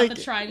head, It's like not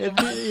the triangle. it'd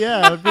be,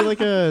 yeah, it'd be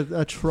like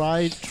a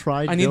tri.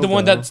 I need the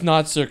one that's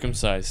not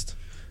circumcised.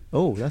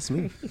 Oh, that's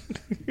me.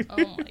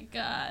 Oh my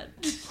god.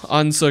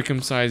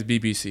 Uncircumcised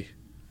BBC.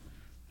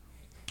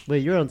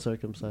 Wait, you're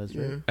uncircumcised,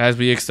 right? Yeah. As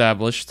we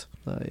established.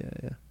 Oh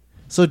yeah.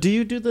 So do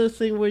you do the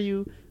thing where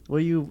you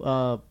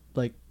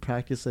like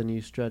practice and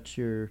you stretch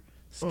your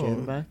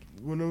skin Oh. back?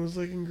 When I was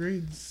like in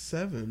grade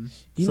 7.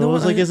 You So know it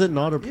was what? like, is it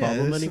not a Yeah,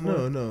 problem it's-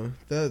 anymore? no.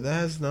 That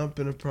has not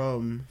been a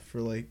problem for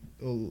like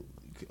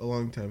a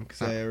long time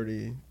because I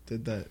already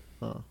did that.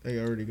 Oh. I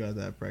already got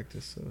that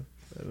practice, so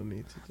I don't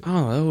need to. I don't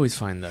know. I always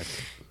find that.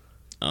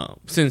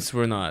 Since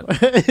we're not.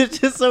 It's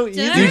just so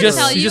easy. Did I You ever just-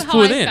 tell you you just how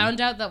put it I in. found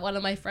out that one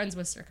of my friends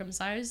was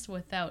circumcised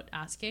without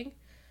asking?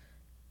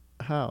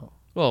 How?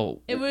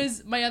 Well, It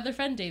was my other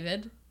friend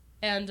David,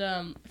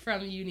 and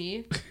from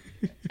uni,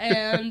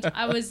 and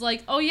I was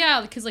like, oh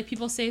yeah, because like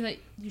people say that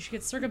you should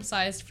get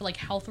circumcised for like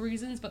health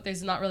reasons, but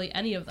there's not really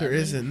any of them. There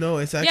isn't. No,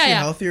 it's actually yeah.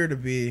 healthier to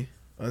be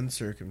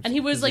uncircumcised. And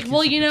he was 'cause it like, keeps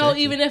well, you you know,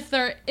 protected. even if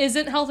there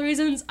isn't health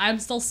reasons, I'm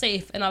still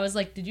safe. And I was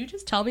like, did you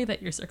just tell me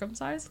that you're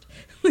circumcised?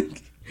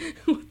 Like,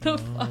 what the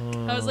fuck?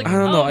 I was like, I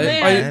don't know. oh,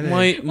 man. I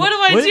might. What do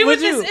I do with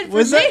this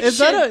information?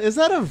 is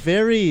that a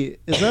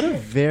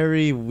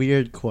very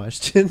weird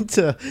question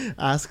to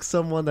ask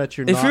someone that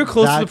you're If not you're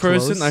close to that the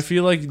person, close? I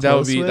feel like that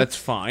would close be with? that's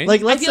fine. Like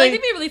I let's feel like say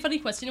it'd be a really funny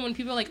question when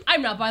people are like,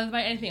 I'm not bothered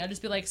by anything. I'd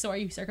just be like, so are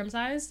you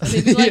circumcised? And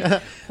they'd be like,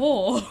 Yeah.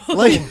 oh.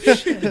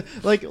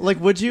 like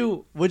would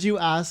you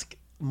ask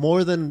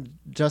more than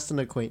just an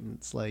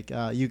acquaintance? Like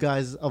you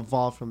guys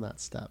evolved from that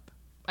step.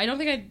 I don't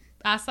think I'd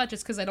ask that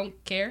just because I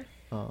don't care.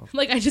 Oh.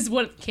 Like, I just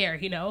wouldn't care,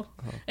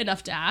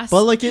 enough to ask.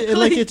 But like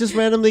it just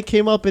randomly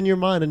came up in your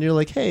mind and you're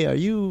like, hey, are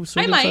you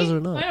I might. circumcised or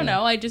not? I don't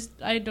know.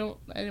 I don't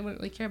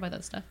really care about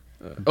that stuff.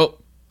 oh,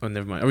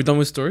 never mind. Are we done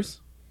with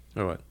stories?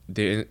 Or what?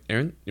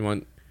 Aaron, you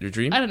want your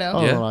dream? I don't know.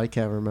 Oh, Yeah. I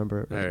can't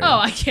remember it. All right. Oh,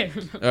 I can't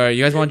remember. All right,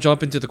 you guys want to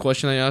jump into the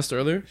question I asked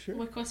earlier?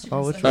 What question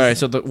Oh, is which this? All right,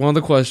 so one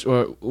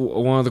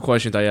of the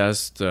questions I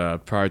asked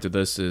prior to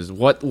this is,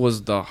 what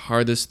was the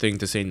hardest thing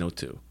to say no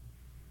to?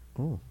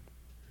 Oh.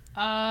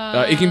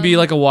 It can be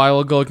like a while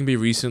ago. It can be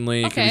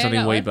recently. It can Okay, be I something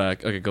got way one.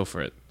 back. Okay, go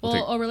for it. We'll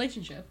Well, a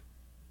relationship.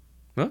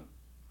 Huh?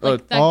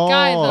 Like Oh, that Oh.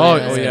 guy that Oh, I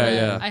was oh, with, yeah,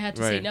 yeah. I had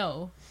to say Right.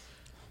 no.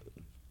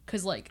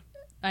 Because, like,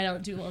 I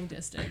don't do long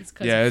distance.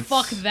 Because Yeah, it's-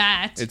 fuck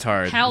that. it's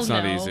hard. Hell it's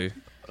not no. easy.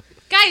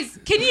 Guys,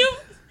 can you...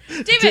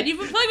 David, you've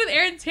been playing with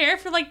Aaron's hair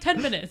for like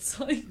 10 minutes.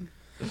 Like,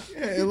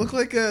 It looked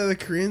like the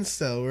Korean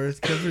style where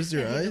it covers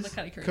your Yeah, he did eyes, look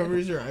kinda Korean.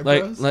 covers your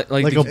like eyebrows. Like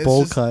the, a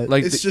bowl just- cut.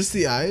 like it's the, just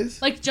the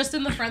eyes. Like just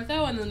in the front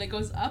though, and then it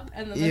goes up,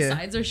 and then the Yeah.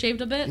 sides are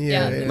shaved a bit.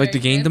 Yeah, Yeah, yeah. like the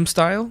very Gangnam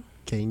style,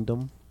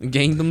 Kingdom.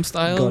 Gangnam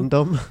style,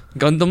 Gundam.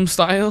 Gundam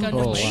style.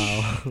 Gundam. Oh Wait.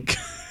 wow.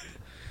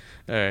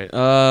 All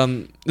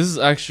right. This is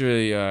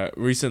actually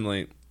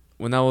recently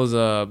when I was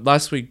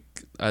last week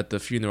at the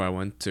funeral I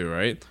went to.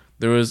 Right,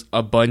 there was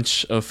a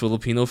bunch of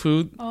Filipino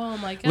food. Oh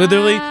my god!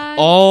 Literally,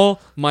 all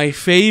my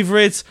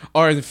favorites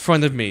are in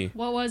front of me.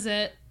 What was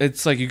it?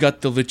 It's like you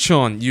got the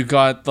lechon, you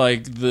got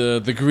like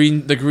the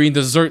green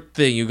dessert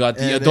thing, you got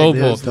the And it adobo.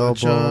 goes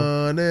Adobo.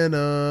 on and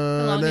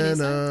on and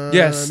longanisa? on.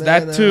 Yes, and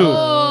that too.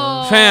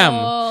 Oh,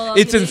 Fam,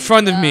 it's in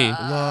front of me.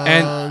 longanisa.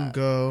 And-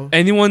 Longo.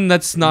 Anyone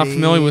that's not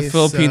familiar with Misa.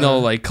 Filipino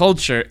like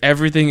culture,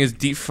 everything is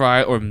deep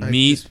fried or I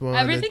meat, just wanna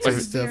Everything taste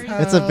is very-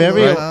 of It's a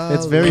very hello,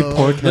 it's very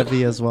pork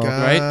heavy as well.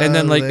 God. right? And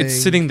then like it's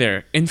Darling. sitting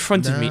there in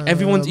front of me.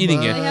 Everyone's eating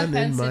They it. have In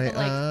fancy, my but,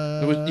 like-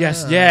 It was-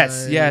 yes,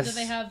 yes, yes. Do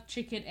they have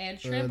chicken and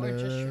shrimp or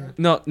just shrimp?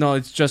 No,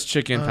 it's just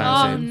chicken Oh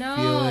pancit. no!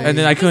 And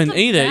then I couldn't That's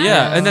eat it. bad.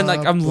 Yeah, and then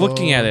like I'm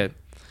looking at it,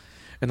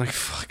 and like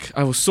fuck,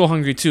 I was so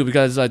hungry too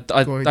because I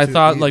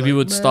thought like we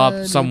would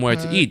stop somewhere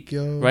to eat,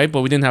 right?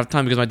 But we didn't have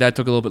time because my dad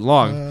took a little bit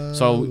long,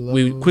 so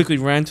we quickly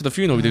ran to the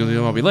funeral. We didn't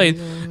want to be late,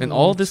 and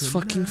all this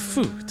fucking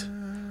food.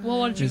 Well,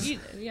 what did you eat?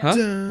 Yeah.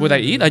 Huh? Would I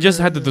eat? I just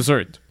had the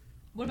dessert.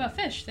 What about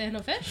fish? They had no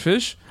fish.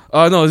 Fish?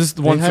 Oh no, this is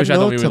the one They had fish I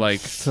no don't really like.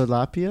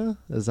 Tilapia?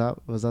 Was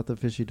that the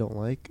fish you don't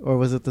like, or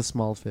was it the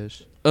small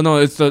fish? Oh no,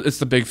 it's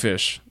the big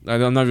fish.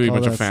 I'm not really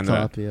much a that's fan of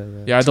that.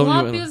 tilapia. Yeah, I don't.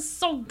 Tilapia Really, is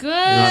so good.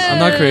 I'm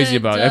not crazy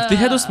about it. If they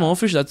had a small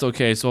fish, that's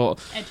okay. So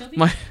Anchovy?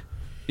 my-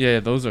 yeah,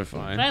 those are But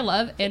fine. I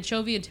love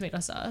anchovy and tomato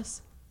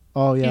sauce.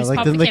 Oh You yeah, just like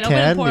pop in the open and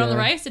can. pour it on the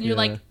yeah. rice, and you're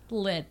Yeah. like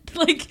lit.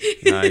 Like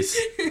Nice.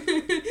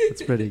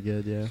 It's pretty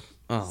good. Yeah.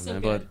 Oh So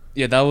man, good. but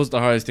yeah, that was the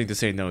hardest thing to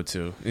say no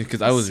to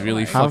because I was So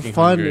really hard. Have fucking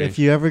fun hungry. if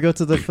you ever go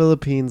to the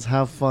Philippines.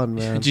 Have fun,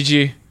 man.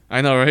 GG.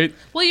 I know, right?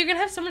 Well, you're gonna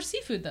have so much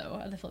seafood though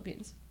in the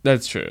Philippines.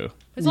 That's true.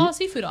 There's a lot of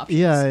seafood options.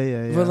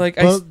 Yeah. But, like,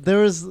 there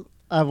was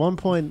at one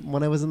point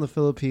when I was in the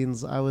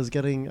Philippines, I was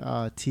getting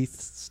teeth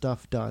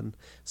stuff done,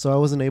 so I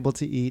wasn't able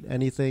to eat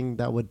anything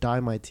that would dye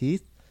my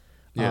teeth.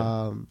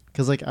 Yeah.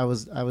 Because like I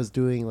was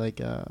doing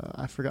like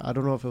I forgot, I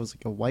don't know if it was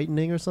like a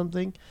whitening or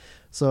something.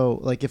 So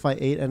like if I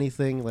ate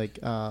anything like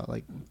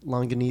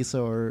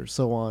longanisa or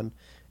so on,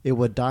 it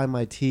would dye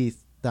my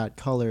teeth that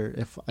color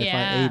if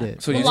I ate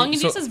it. So well, you-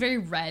 longanisa so- is very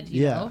red.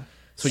 You Yeah. know?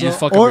 So you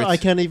fuck or up I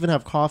can't even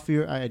have coffee.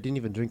 Or I didn't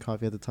even drink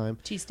coffee at the time.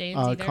 Tea stains.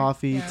 Either.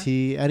 Coffee, Yeah.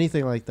 tea,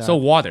 anything like that. So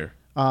water.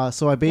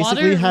 So I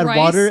basically had rice,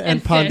 water and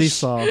and fish.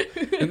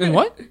 pandesal. And then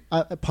what?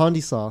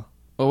 Pandesal.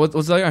 Oh,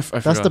 what's that? I That's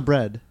forgot. the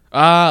bread.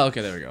 Ah,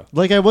 okay, there we go.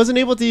 Like I wasn't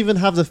able to even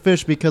have the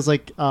fish because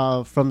like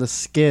from the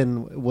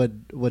skin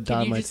would Can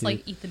dye you my just teeth.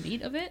 like eat the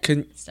meat of it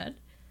Can- instead?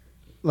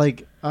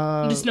 Like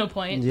Just no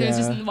point. There's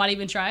yeah. just why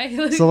even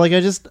try. so like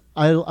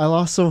I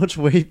lost so much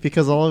weight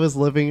because all I was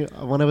living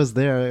when I was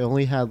there I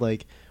only had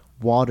like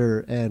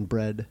water and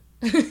bread.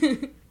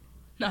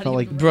 Not Felt even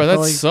like- the Bro, bread. that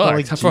felt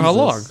like sucks. For how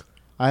long? Jesus.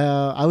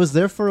 I was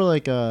there for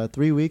like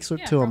 3 weeks or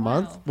Yeah, to for a a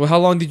month. while. Well, how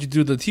long did you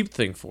do the teeth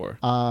thing for?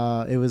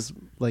 It was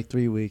like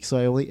 3 weeks, so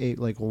I only ate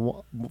like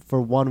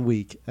for 1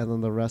 week, and then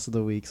the rest of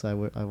the weeks I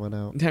went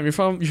out. Damn, your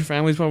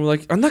family's probably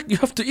like, Anak, you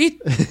have to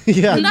eat.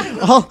 Yeah,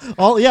 Not-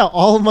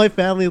 all of my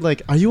family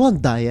like, are you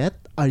on diet?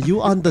 Are you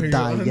on the Are you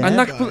on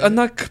diet? diet?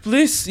 Anak,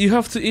 please, you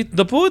have to eat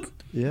the food.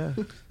 Yeah,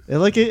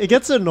 it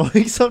gets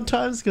annoying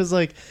sometimes because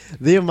like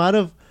the amount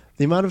of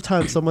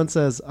time someone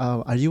says,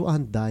 "Are you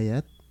on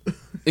diet?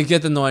 It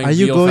gets annoying. Are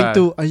you real going fast.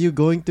 to Are you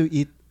going to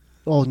eat?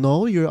 Oh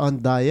no, you're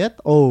on diet.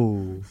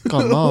 Oh,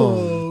 come on.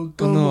 Oh,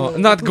 no,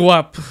 not go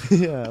up.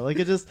 Yeah, like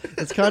it's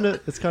kind of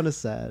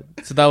sad.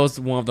 So that was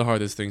one of the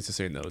hardest things to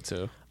say no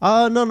to.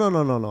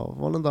 No.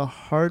 One of the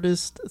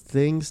hardest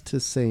things to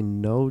say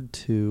no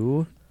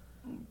to.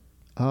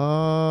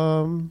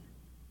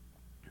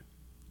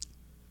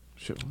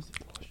 Shit, what was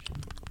the question?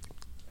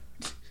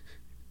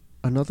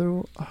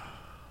 Another.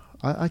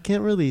 I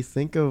can't really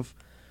think of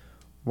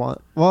one.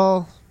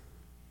 Well,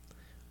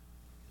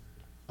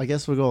 I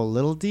guess we'll go a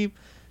little deep.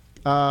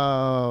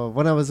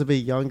 When I was a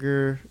bit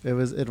younger, it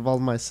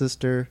involved my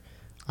sister.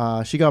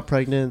 She got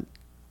pregnant,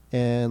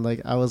 and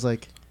like I was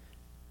like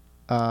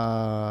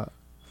at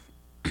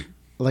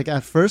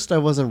first I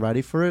wasn't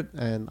ready for it,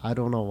 and I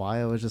don't know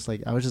why. I was just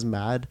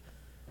mad.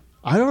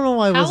 I don't know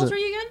why I How wasn't. old were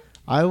you again?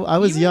 I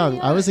was You were young.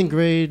 I was in young.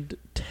 grade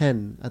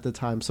 10 at the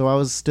time, so I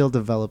was still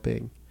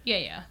developing.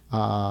 Yeah.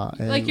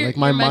 And Like you're,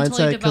 my you're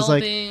mentally mindset, because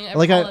like developing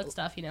like all I- that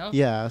stuff, you know?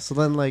 yeah. So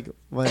then like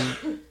when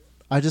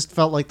I just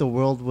felt like the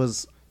world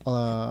was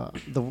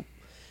the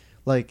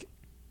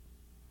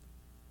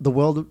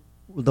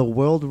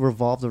world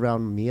revolved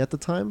around me at the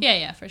time.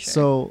 Yeah, for sure.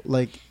 So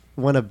like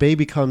when a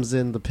baby comes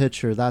in the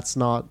picture, that's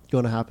not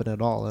going to happen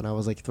at all, and I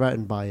was like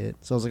threatened by it.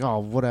 So I was like, oh,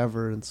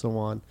 whatever, and so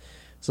on.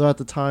 So at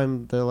the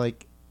time, they're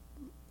like,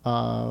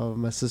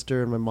 my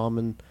sister and my mom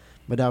and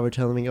my dad were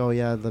telling me, oh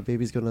yeah, the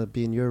baby's going to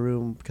be in your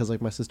room because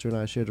like my sister and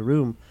I shared a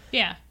room,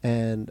 yeah.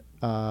 and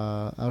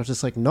I was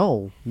just like,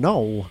 no,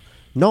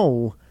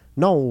 no,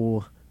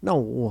 no,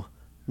 no,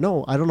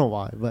 no. I don't know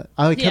why, but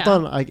I kept Yeah.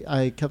 on.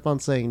 I kept on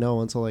saying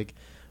no until like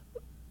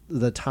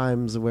the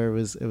times where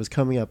it was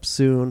coming up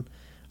soon.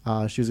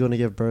 She was going to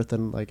give birth,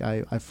 and like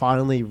I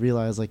finally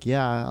realized, like,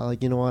 yeah,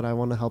 like, you know what, I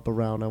want to help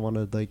around. I want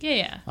to like,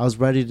 Yeah. I was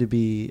ready to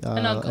be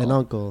An uncle. an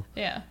uncle.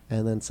 Yeah.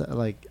 And then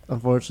like,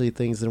 unfortunately,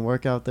 things didn't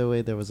work out that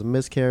way. There was a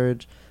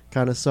miscarriage,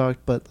 kind of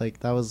sucked, but like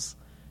that was,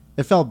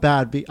 it felt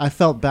bad. I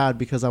felt bad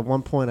because at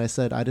one point I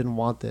said I didn't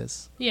want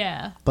this,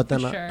 Yeah. but then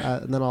for sure.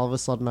 and then all of a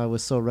sudden I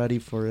was so ready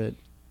for it,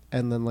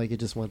 and then like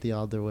it just went the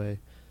other way.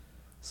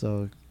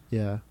 So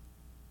yeah,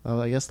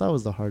 I guess that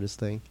was the hardest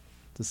thing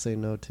to say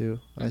no to.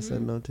 I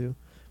said no to.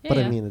 Yeah, But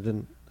yeah. I mean, it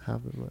didn't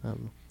happen. I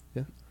don't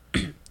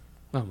know.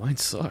 Oh, mine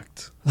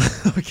suckkt.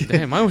 Okay.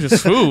 Damn, mine was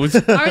just food.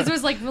 Ours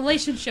was like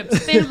relationships,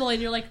 family,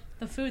 and you're like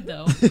the food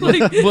though.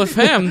 Like, But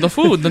fam, the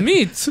food, the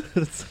meat.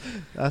 That's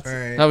All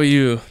right. How about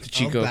you, I'll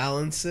Chico?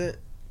 balance it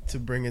to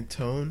bring a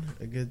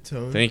good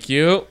tone. Thank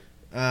you.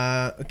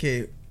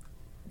 Okay.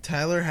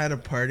 Tyler had a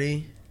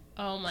party.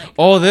 oh my god.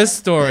 Oh, this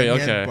story.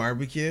 and he had Okay.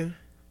 barbecue.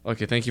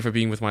 Okay, thank you for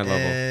being with my level.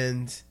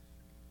 And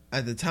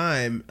at the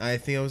time, I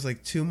think I was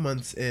like 2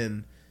 months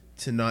in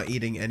to not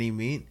eating any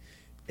meat.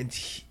 And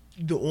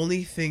the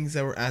only things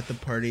that were at the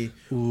party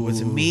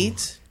was Ooh.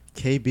 meat.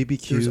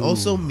 KBBQ. There was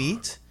also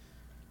meat.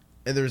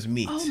 And there was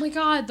meat. Oh my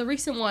god, the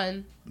recent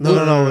one. No,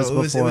 it was It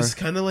was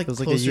before. kind of like It was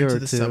like a closer year to or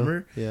the two.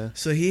 summer. Yeah.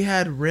 So he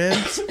had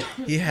ribs.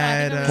 He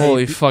had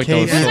Holy fuck, that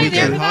was K- so Was I we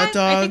there got for good. hot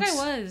that? I think dogs.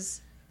 I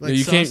was. like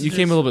You came a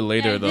sausages. little bit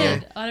later Yeah, I though.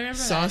 did. I remember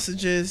that.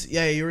 Sausages.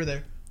 Yeah, you were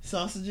there.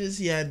 Sausages.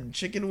 He had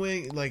chicken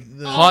wing, like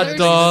the Hot they're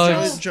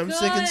dogs. so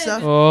drumstick and good.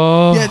 stuff.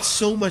 Oh. He had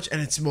so much,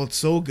 and it smelled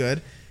so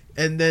good.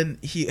 And then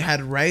he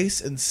had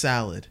rice and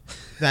salad.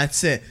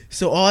 That's it.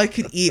 So all I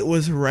could eat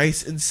was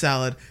rice and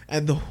salad,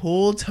 and the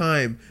whole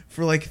time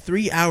for like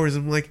 3 hours,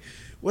 I'm like,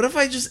 what if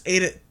I just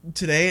ate it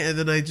today and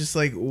then I just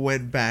like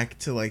went back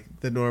to like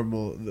the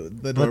normal,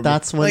 the normal.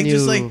 that's when like, you-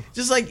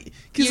 just like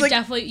because You like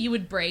definitely you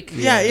would break.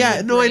 yeah, You yeah,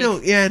 would no, I break. know,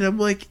 yeah, and I'm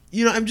like,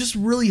 you know, I'm just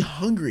really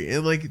hungry,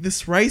 and like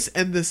this rice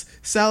and this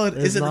salad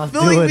It's isn't not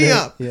filling doing me it.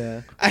 up.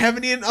 Yeah. I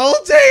haven't eaten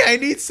all day. I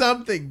need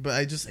something, but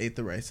I just ate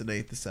the rice and I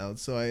ate the salad.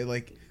 So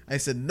I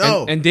said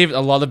no. And David,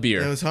 a lot of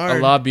beer. It was hard.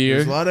 A lot of There beer.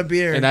 was a lot of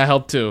beer. And I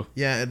helped too.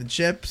 yeah, and the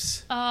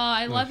chips.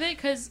 I love it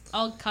because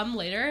I'll come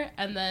later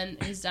and then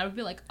his dad would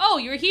be like, "Oh,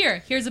 you're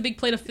here. Here's a big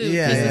plate of food.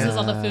 Yeah, because yeah. this is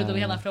all the food that we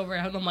had left over."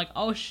 And I'm like,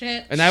 "Oh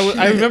shit." And I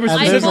remember And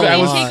I there's specifically, a I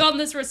fully was. lot. take on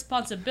this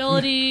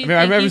responsibility. I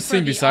Thank remember you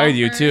sitting for the beside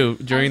you, offer. too,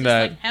 I during was just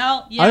that. Like,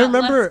 hell yeah, I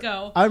remember. Let's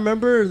go. I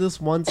remember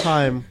this one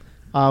time.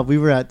 We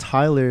were at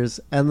Tyler's,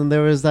 and then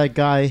there was that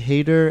guy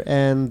Hater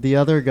and the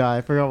other guy.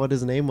 I forgot what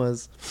his name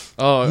was.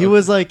 Oh, He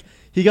was like,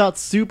 he got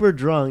super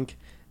drunk,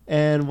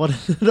 and what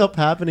ended up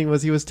happening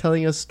was he was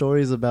telling us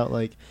stories about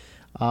like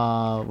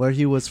where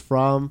he was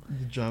from.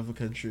 The Java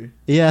country.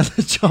 Yeah,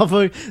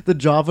 the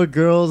Java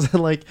girls,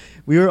 and like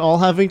we were all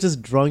having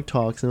just drunk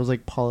talks, and it was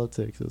like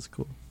politics. It was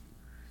cool.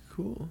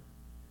 Cool.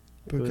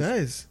 But It was-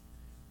 guys,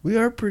 we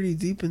are pretty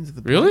deep into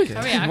the Really? podcast.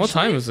 Are we What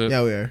time actually? is it?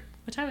 Yeah, we are.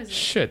 What time is it?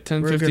 Shit,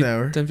 We're a good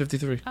hour.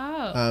 10:53.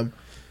 Oh.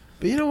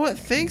 But you know what?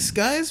 Thanks,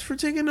 guys, for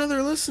taking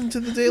another listen to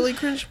the Daily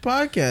Cringe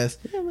podcast.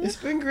 It's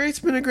been great. It's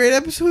been a great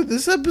episode.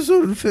 This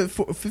episode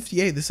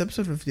 58. This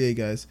episode 58,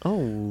 guys. Oh,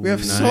 We have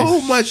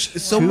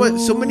Nice. so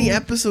many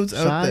episodes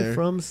out shy there.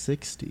 from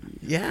 60.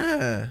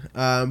 Yeah.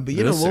 But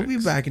you know, we'll be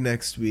Lizards. back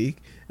next week,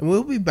 and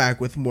we'll be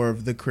back with more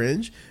of the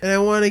cringe. And I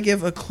want to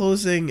give a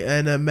closing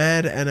and a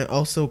mad and a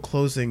also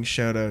closing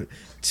shout out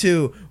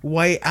to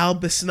White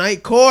Albus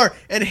Nightcore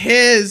and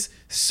his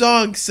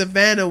song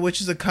Savannah,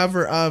 which is a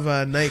cover of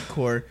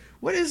Nightcore.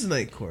 What is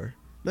Nightcore?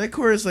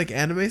 Nightcore is like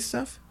anime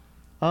stuff.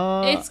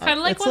 It's kind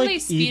of like it's when they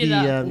speed it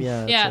up. EDM,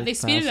 Yeah, it's like they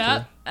speed it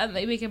faster. up and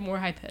they make it more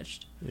high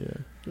pitched. Yeah.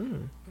 But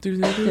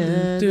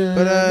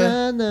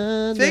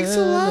thanks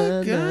a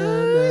lot,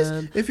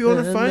 guys. If you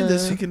want to find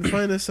us, you can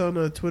find us on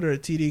Twitter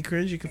at TD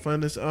Cringe. You can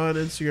find us on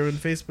Instagram and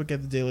Facebook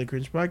at the Daily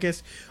Cringe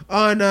Podcast,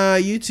 on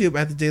YouTube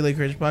at the Daily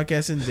Cringe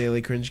Podcast and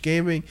Daily Cringe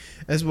Gaming,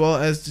 as well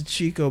as the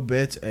Chico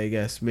Bit. I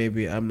guess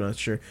maybe I'm not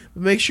sure,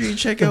 but make sure you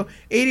check out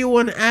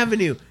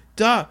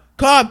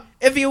 81avenue.com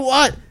if you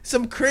want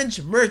some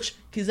cringe merch,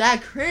 cause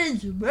that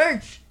cringe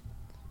merch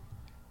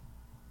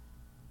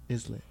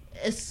Is lit.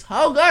 is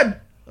so good.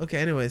 Okay,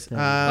 anyways,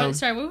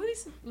 Sorry, what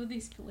were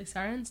these like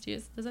sirens?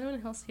 Does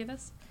anyone else hear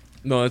this?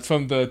 No, it's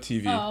from the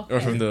TV Oh, okay. or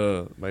from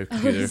my I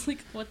computer. was like,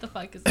 what the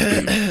fuck is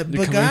that?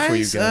 but coming for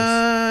you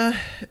guys,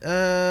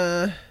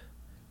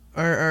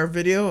 our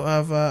video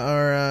of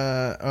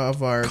our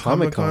Comic-Con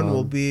Comic-Con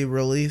will be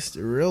released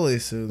really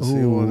soon, so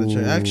you want to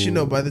check. Actually,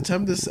 no. By the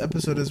time this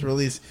episode is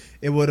released,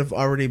 it would have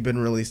already been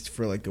released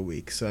for like a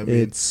week. So I mean,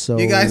 It's so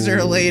you guys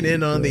are late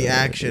in on the good.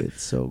 action.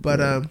 It's so But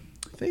good.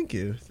 thank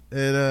you,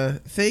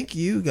 and thank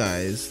you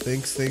guys.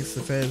 Thanks to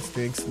the fans.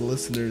 Thanks to the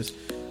listeners.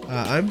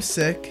 I'm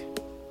sick.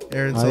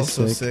 Aaron's I'm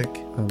also sick. sick.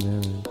 Oh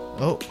man.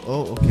 Oh,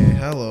 okay.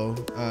 Hello.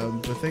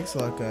 But thanks a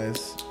lot,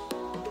 guys.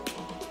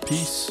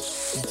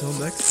 Peace. Until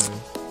next time.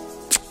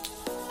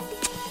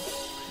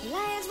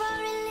 Lions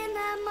roaring in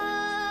the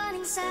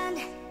morning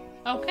sun.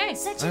 Okay.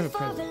 I have a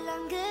present.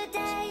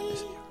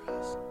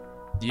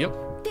 Yep.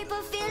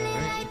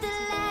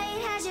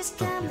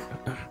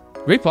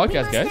 Great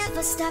podcast, guys.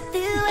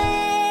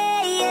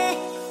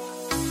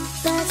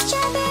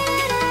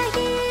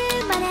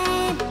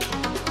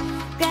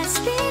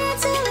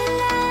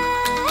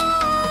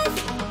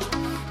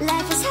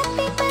 Life is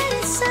happy, but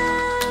it's so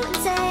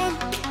insane.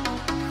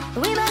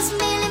 We must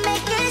merely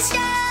make it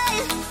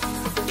shine.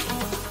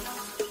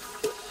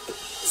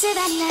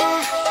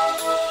 Savannah,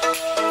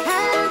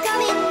 I'm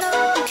coming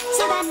home.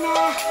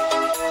 Savannah,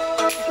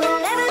 we'll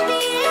never be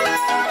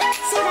alone.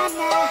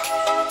 Savannah,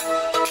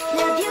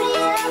 the beauty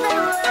of the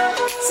world.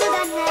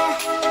 Savannah,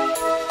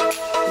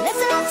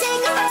 let's all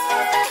take a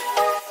ride.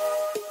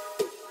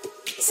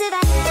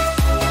 Savannah.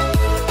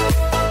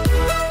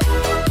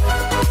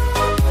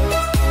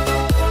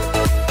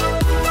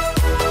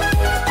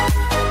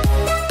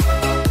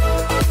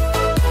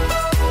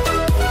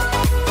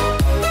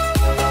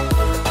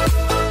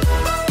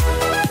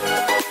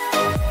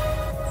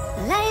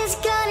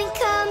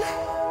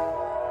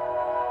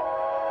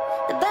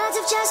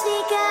 Just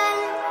begun.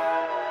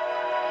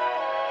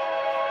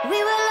 We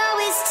will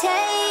always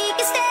take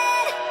a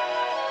stand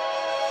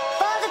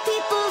for the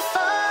people,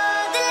 for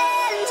the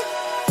land.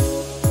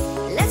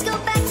 Let's go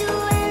back to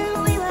when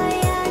we were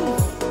young.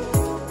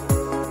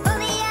 For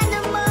the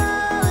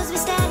animals we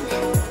stand.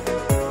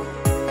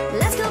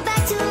 Let's go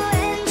back to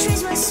when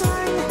trees were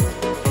swung.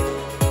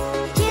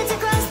 Kids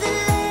across the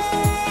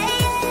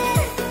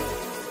land.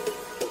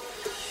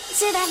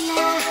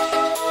 Savannah.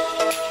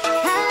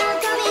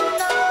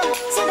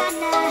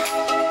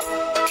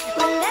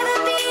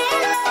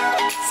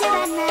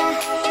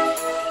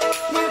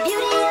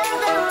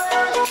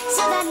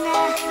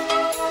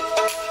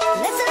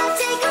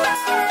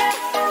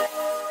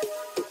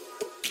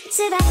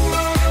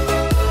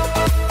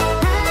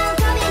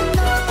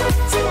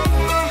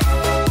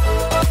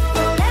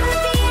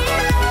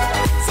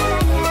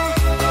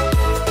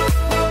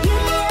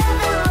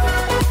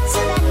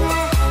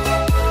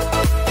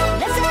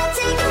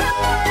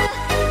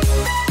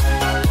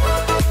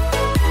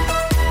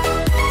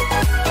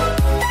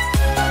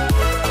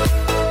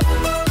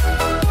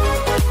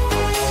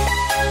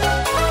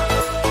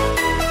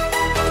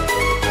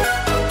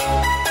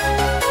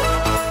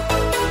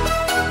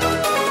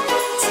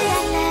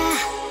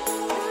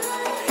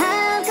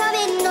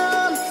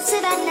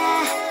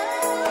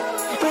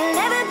 We'll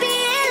never be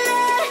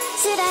alone,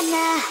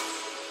 Savannah.